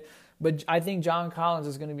chance to win. But I think John Collins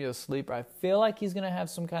is going to be a sleeper. I feel like he's going to have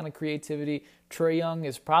some kind of creativity. Trae Young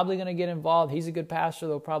is probably going to get involved. He's a good passer.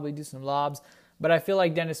 They'll probably do some lobs. But I feel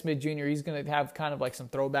like Dennis Smith Jr., he's going to have kind of like some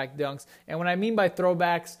throwback dunks. And when I mean by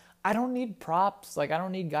throwbacks, I don't need props. Like, I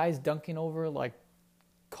don't need guys dunking over like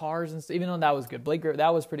cars and stuff, even though that was good. Blake Griffin,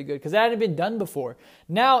 that was pretty good because that hadn't been done before.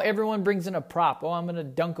 Now everyone brings in a prop. Oh, I'm going to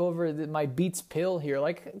dunk over my Beats pill here.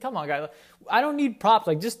 Like, come on, guys. I don't need props.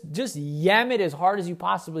 Like, just yam it as hard as you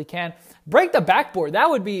possibly can. Break the backboard. That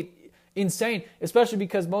would be insane, especially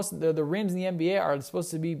because most of the rims in the NBA are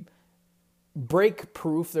supposed to be break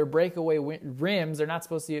proof. They're breakaway rims. You're not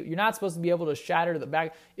supposed to be able to shatter the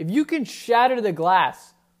back. If you can shatter the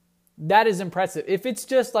glass, that is impressive. If it's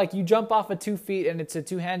just like you jump off of 2 feet and it's a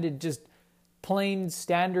two-handed, just plain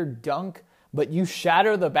standard dunk, but you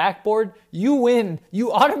shatter the backboard, you win.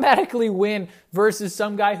 You automatically win versus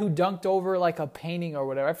some guy who dunked over like a painting or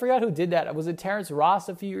whatever. I forgot who did that. Was it Terrence Ross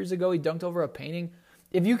a few years ago? He dunked over a painting.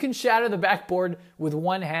 If you can shatter the backboard with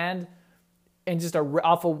one hand and just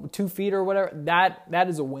off of 2 feet or whatever, that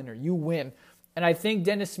is a winner. You win. And I think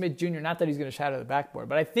Dennis Smith Jr., not that he's going to shatter the backboard,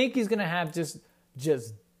 but I think he's going to have just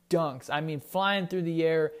dunks. I mean, flying through the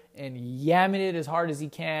air and yamming it as hard as he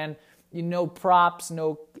can. Props,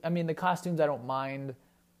 the costumes I don't mind.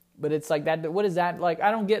 But it's like that. What is that? Like,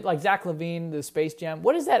 I don't get, like, Zach LaVine, the Space Jam.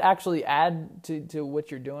 What does that actually add to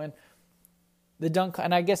what you're doing? The dunk,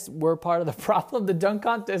 and I guess we're part of the problem. The dunk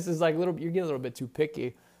contest is like you're getting a little bit too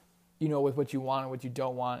picky, with what you want and what you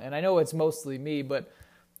don't want. And I know it's mostly me, but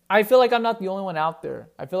I feel like I'm not the only one out there.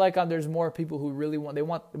 I feel like there's more people who really they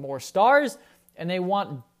want more stars and they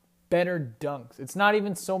want better dunks. It's not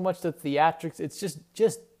even so much the theatrics. It's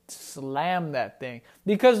just slam that thing.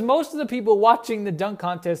 Because most of the people watching the dunk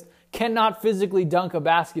contest cannot physically dunk a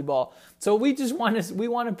basketball. So we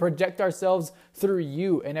want to project ourselves through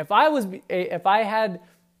you. And if I had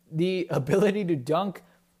the ability to dunk,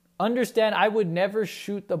 understand I would never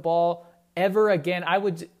shoot the ball ever again.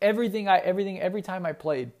 Every time I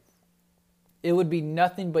played, it would be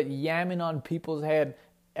nothing but yamming on people's head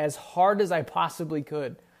as hard as I possibly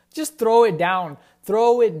could. Just throw it down.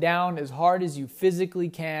 Throw it down as hard as you physically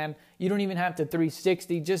can. You don't even have to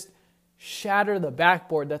 360. Just shatter the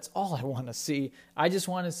backboard. That's all I want to see. I just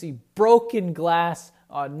want to see broken glass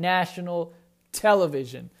on national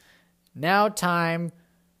television. Now time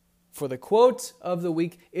for the quote of the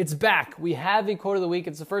week. It's back. We have a quote of the week.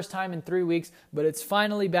 It's the first time in 3 weeks, but it's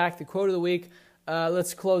finally back. The quote of the week.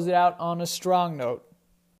 Let's close it out on a strong note.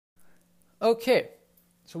 Okay,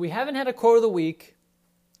 so we haven't had a quote of the week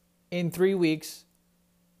in 3 weeks.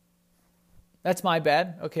 That's my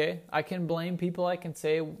bad. Okay, I can blame people. I can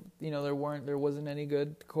say, there wasn't any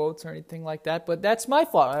good quotes or anything like that. But that's my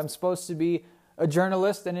fault. I'm supposed to be a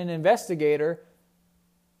journalist and an investigator.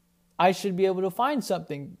 I should be able to find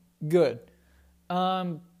something good,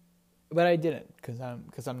 but I didn't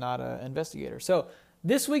because I'm not an investigator. So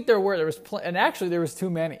this week there was too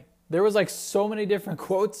many. There was like so many different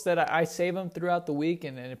quotes that I save them throughout the week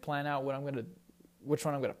and plan out which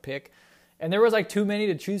one I'm gonna pick. And there was like too many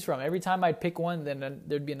to choose from. Every time I'd pick one, then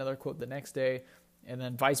there'd be another quote the next day, and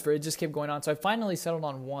then vice versa. It just kept going on. So I finally settled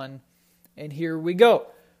on one, and here we go.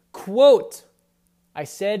 Quote, I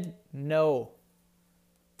said no.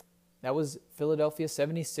 That was Philadelphia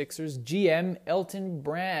 76ers GM Elton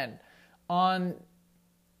Brand on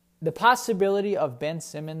the possibility of Ben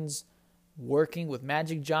Simmons working with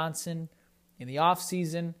Magic Johnson in the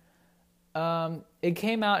offseason. It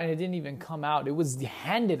came out, and it didn't even come out. It was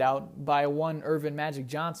handed out by one Earvin Magic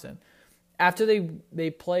Johnson. After they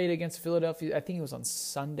played against Philadelphia, I think it was on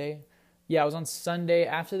Sunday. Yeah, it was on Sunday.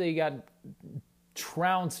 After they got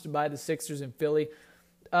trounced by the Sixers in Philly,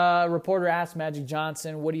 a reporter asked Magic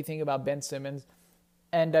Johnson, what do you think about Ben Simmons?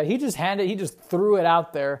 And he just threw it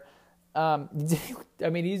out there.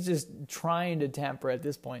 He's just trying to tamper at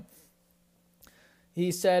this point.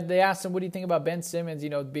 They asked him, what do you think about Ben Simmons,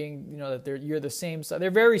 being, that you're the same size. They're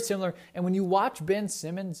very similar. And when you watch Ben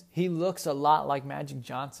Simmons, he looks a lot like Magic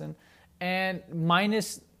Johnson. And I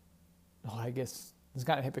guess it's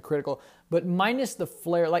kind of hypocritical, but minus the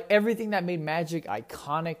flair, like everything that made Magic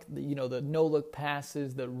iconic, the no-look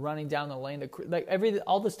passes, the running down the lane,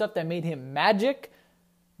 all the stuff that made him Magic,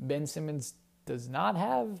 Ben Simmons does not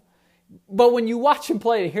have. But when you watch him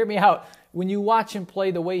play, hear me out, when you watch him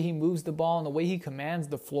play, the way he moves the ball and the way he commands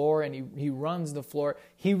the floor and he runs the floor,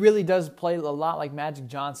 he really does play a lot like Magic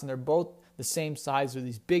Johnson. They're both the same size. They're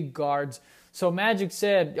these big guards. So Magic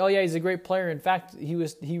said, oh yeah, he's a great player. In fact,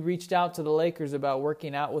 he reached out to the Lakers about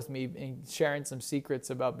working out with me and sharing some secrets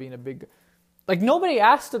about being a big... Like, nobody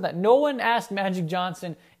asked him that. No one asked Magic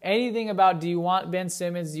Johnson anything about, do you want Ben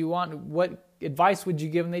Simmons? What advice would you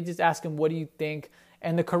give him? They just asked him, what do you think?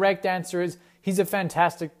 And the correct answer is, he's a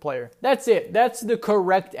fantastic player. That's it. That's the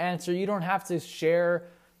correct answer. You don't have to share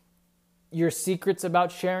your secrets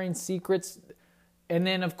about sharing secrets. And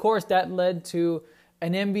then, of course, that led to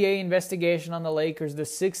an NBA investigation on the Lakers, the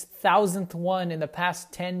 6,000th one in the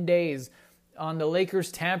past 10 days on the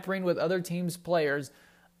Lakers tampering with other teams' players.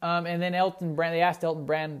 And then they asked Elton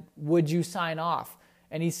Brand, would you sign off?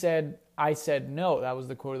 And he said, I said no. That was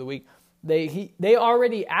the quote of the week. They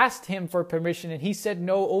already asked him for permission, and he said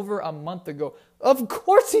no over a month ago. Of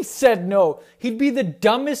course he said no. He'd be the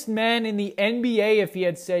dumbest man in the NBA if he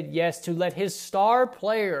had said yes to let his star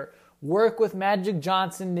player work with Magic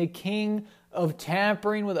Johnson, the king of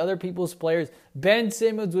tampering with other people's players. Ben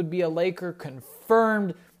Simmons would be a Laker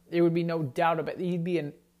confirmed. There would be no doubt about it. He'd be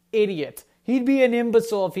an idiot He'd be an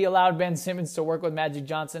imbecile if he allowed Ben Simmons to work with Magic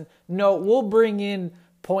Johnson. No, we'll bring in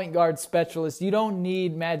point guard specialists. You don't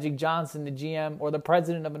need Magic Johnson, the GM, or the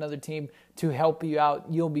president of another team to help you out.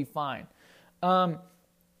 You'll be fine.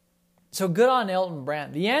 So good on Elton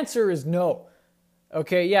Brand. The answer is no.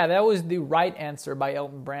 Okay, yeah, that was the right answer by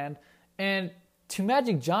Elton Brand. And to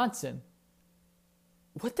Magic Johnson,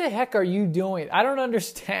 what the heck are you doing? I don't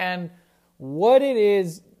understand what it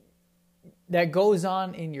is that goes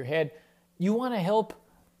on in your head. You want to help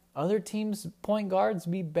other teams' point guards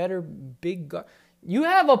be better big guards? You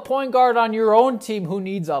have a point guard on your own team who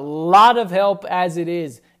needs a lot of help as it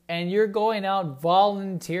is, and you're going out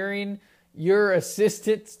volunteering your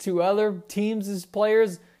assistance to other teams'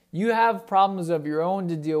 players. You have problems of your own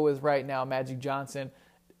to deal with right now, Magic Johnson.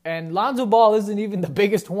 And Lonzo Ball isn't even the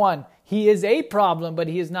biggest one. He is a problem, but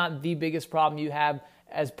he is not the biggest problem you have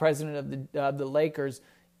as president of the Lakers.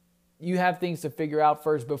 You have things to figure out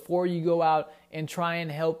first before you go out and try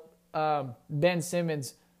and help Ben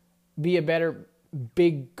Simmons be a better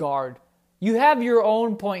big guard. You have your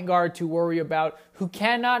own point guard to worry about who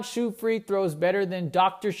cannot shoot free throws better than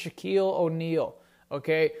Dr. Shaquille O'Neal.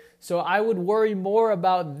 Okay? So I would worry more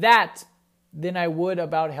about that than I would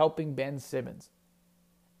about helping Ben Simmons.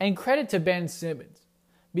 And credit to Ben Simmons,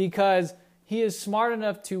 because he is smart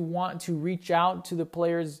enough to want to reach out to the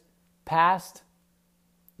players past.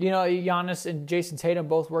 You know, Giannis and Jason Tatum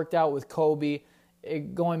both worked out with Kobe.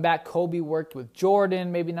 Going back, Kobe worked with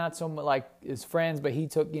Jordan, maybe not so much like his friends, but he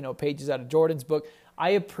took, pages out of Jordan's book.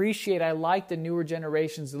 I like the newer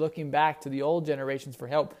generations looking back to the old generations for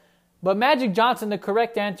help. But Magic Johnson, the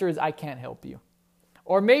correct answer is, I can't help you.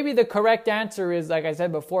 Or maybe the correct answer is, like I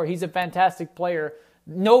said before, he's a fantastic player.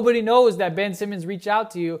 Nobody knows that Ben Simmons reached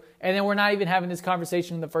out to you, and then we're not even having this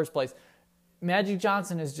conversation in the first place. Magic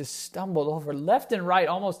Johnson has just stumbled over left and right.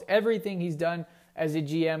 Almost everything he's done as a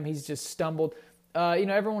GM, he's just stumbled.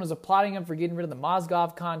 Everyone was applauding him for getting rid of the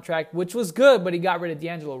Mozgov contract, which was good, but he got rid of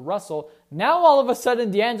D'Angelo Russell. Now all of a sudden,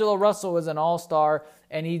 D'Angelo Russell is an all-star,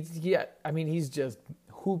 and he's just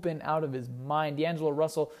hooping out of his mind. D'Angelo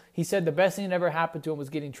Russell, he said the best thing that ever happened to him was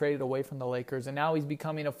getting traded away from the Lakers, and now he's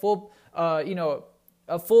becoming a full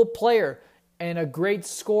player and a great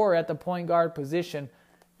scorer at the point guard position.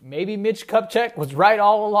 Maybe Mitch Kupchak was right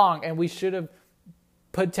all along, and we should have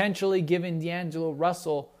potentially given D'Angelo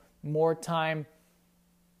Russell more time,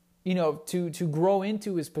 to grow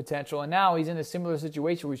into his potential. And now he's in a similar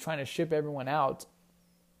situation where he's trying to ship everyone out.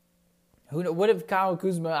 What if Kyle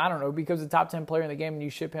Kuzma, becomes a top 10 player in the game and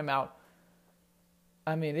you ship him out?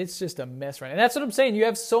 I mean, it's just a mess right now. And that's what I'm saying. You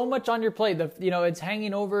have so much on your plate. It's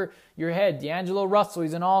hanging over your head. D'Angelo Russell,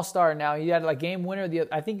 he's an all-star now. He had a game winner.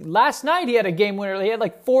 I think last night he had a game winner. He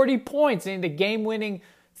had 40 points in the game-winning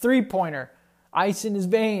three-pointer. Ice in his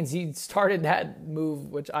veins. He started that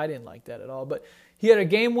move, which I didn't like that at all. But he had a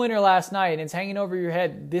game winner last night, and it's hanging over your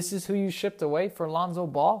head. This is who you shipped away for Lonzo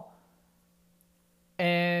Ball?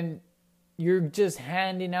 And you're just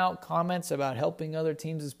handing out comments about helping other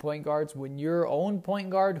teams as point guards when your own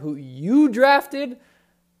point guard, who you drafted,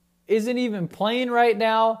 isn't even playing right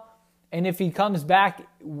now. And if he comes back,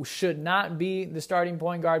 should not be the starting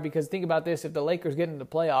point guard. Because think about this, if the Lakers get into the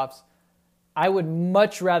playoffs, I would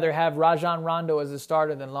much rather have Rajon Rondo as a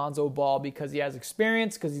starter than Lonzo Ball, because he has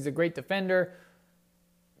experience, because he's a great defender.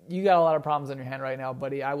 You got a lot of problems on your hand right now,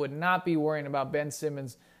 buddy. I would not be worrying about Ben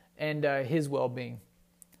Simmons and his well-being.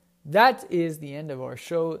 That is the end of our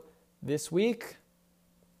show this week.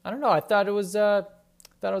 I don't know. I thought it was a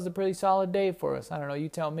pretty solid day for us. I don't know. You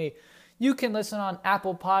tell me. You can listen on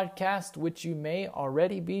Apple Podcasts, which you may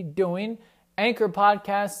already be doing, Anchor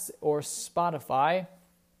Podcasts, or Spotify.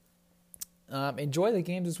 Enjoy the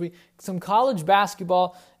games this week. Some college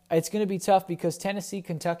basketball. It's going to be tough because Tennessee,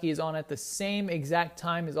 Kentucky is on at the same exact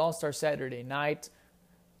time as All-Star Saturday night.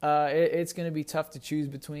 It's going to be tough to choose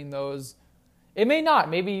between those. It may not.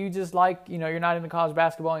 Maybe you just you're not into college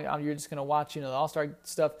basketball and you're just going to watch, the All-Star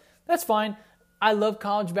stuff. That's fine. I love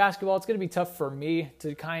college basketball. It's going to be tough for me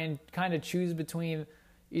to kind of choose between,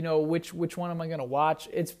 which one am I going to watch.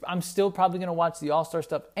 I'm still probably going to watch the All-Star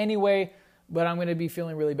stuff anyway, but I'm going to be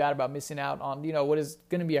feeling really bad about missing out on, what is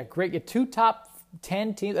going to be a great, 2 top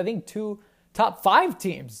 10 teams, I think 2 top 5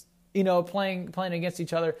 teams, playing against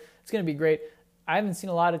each other. It's going to be great. I haven't seen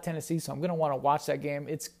a lot of Tennessee, so I'm going to want to watch that game.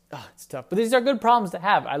 It's tough. But these are good problems to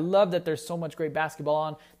have. I love that there's so much great basketball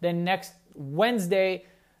on. Then next Wednesday,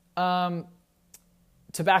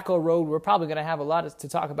 Tobacco Road, we're probably going to have a lot to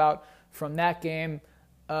talk about from that game.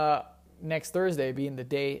 Next Thursday being the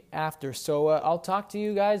day after. So I'll talk to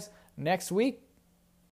you guys next week.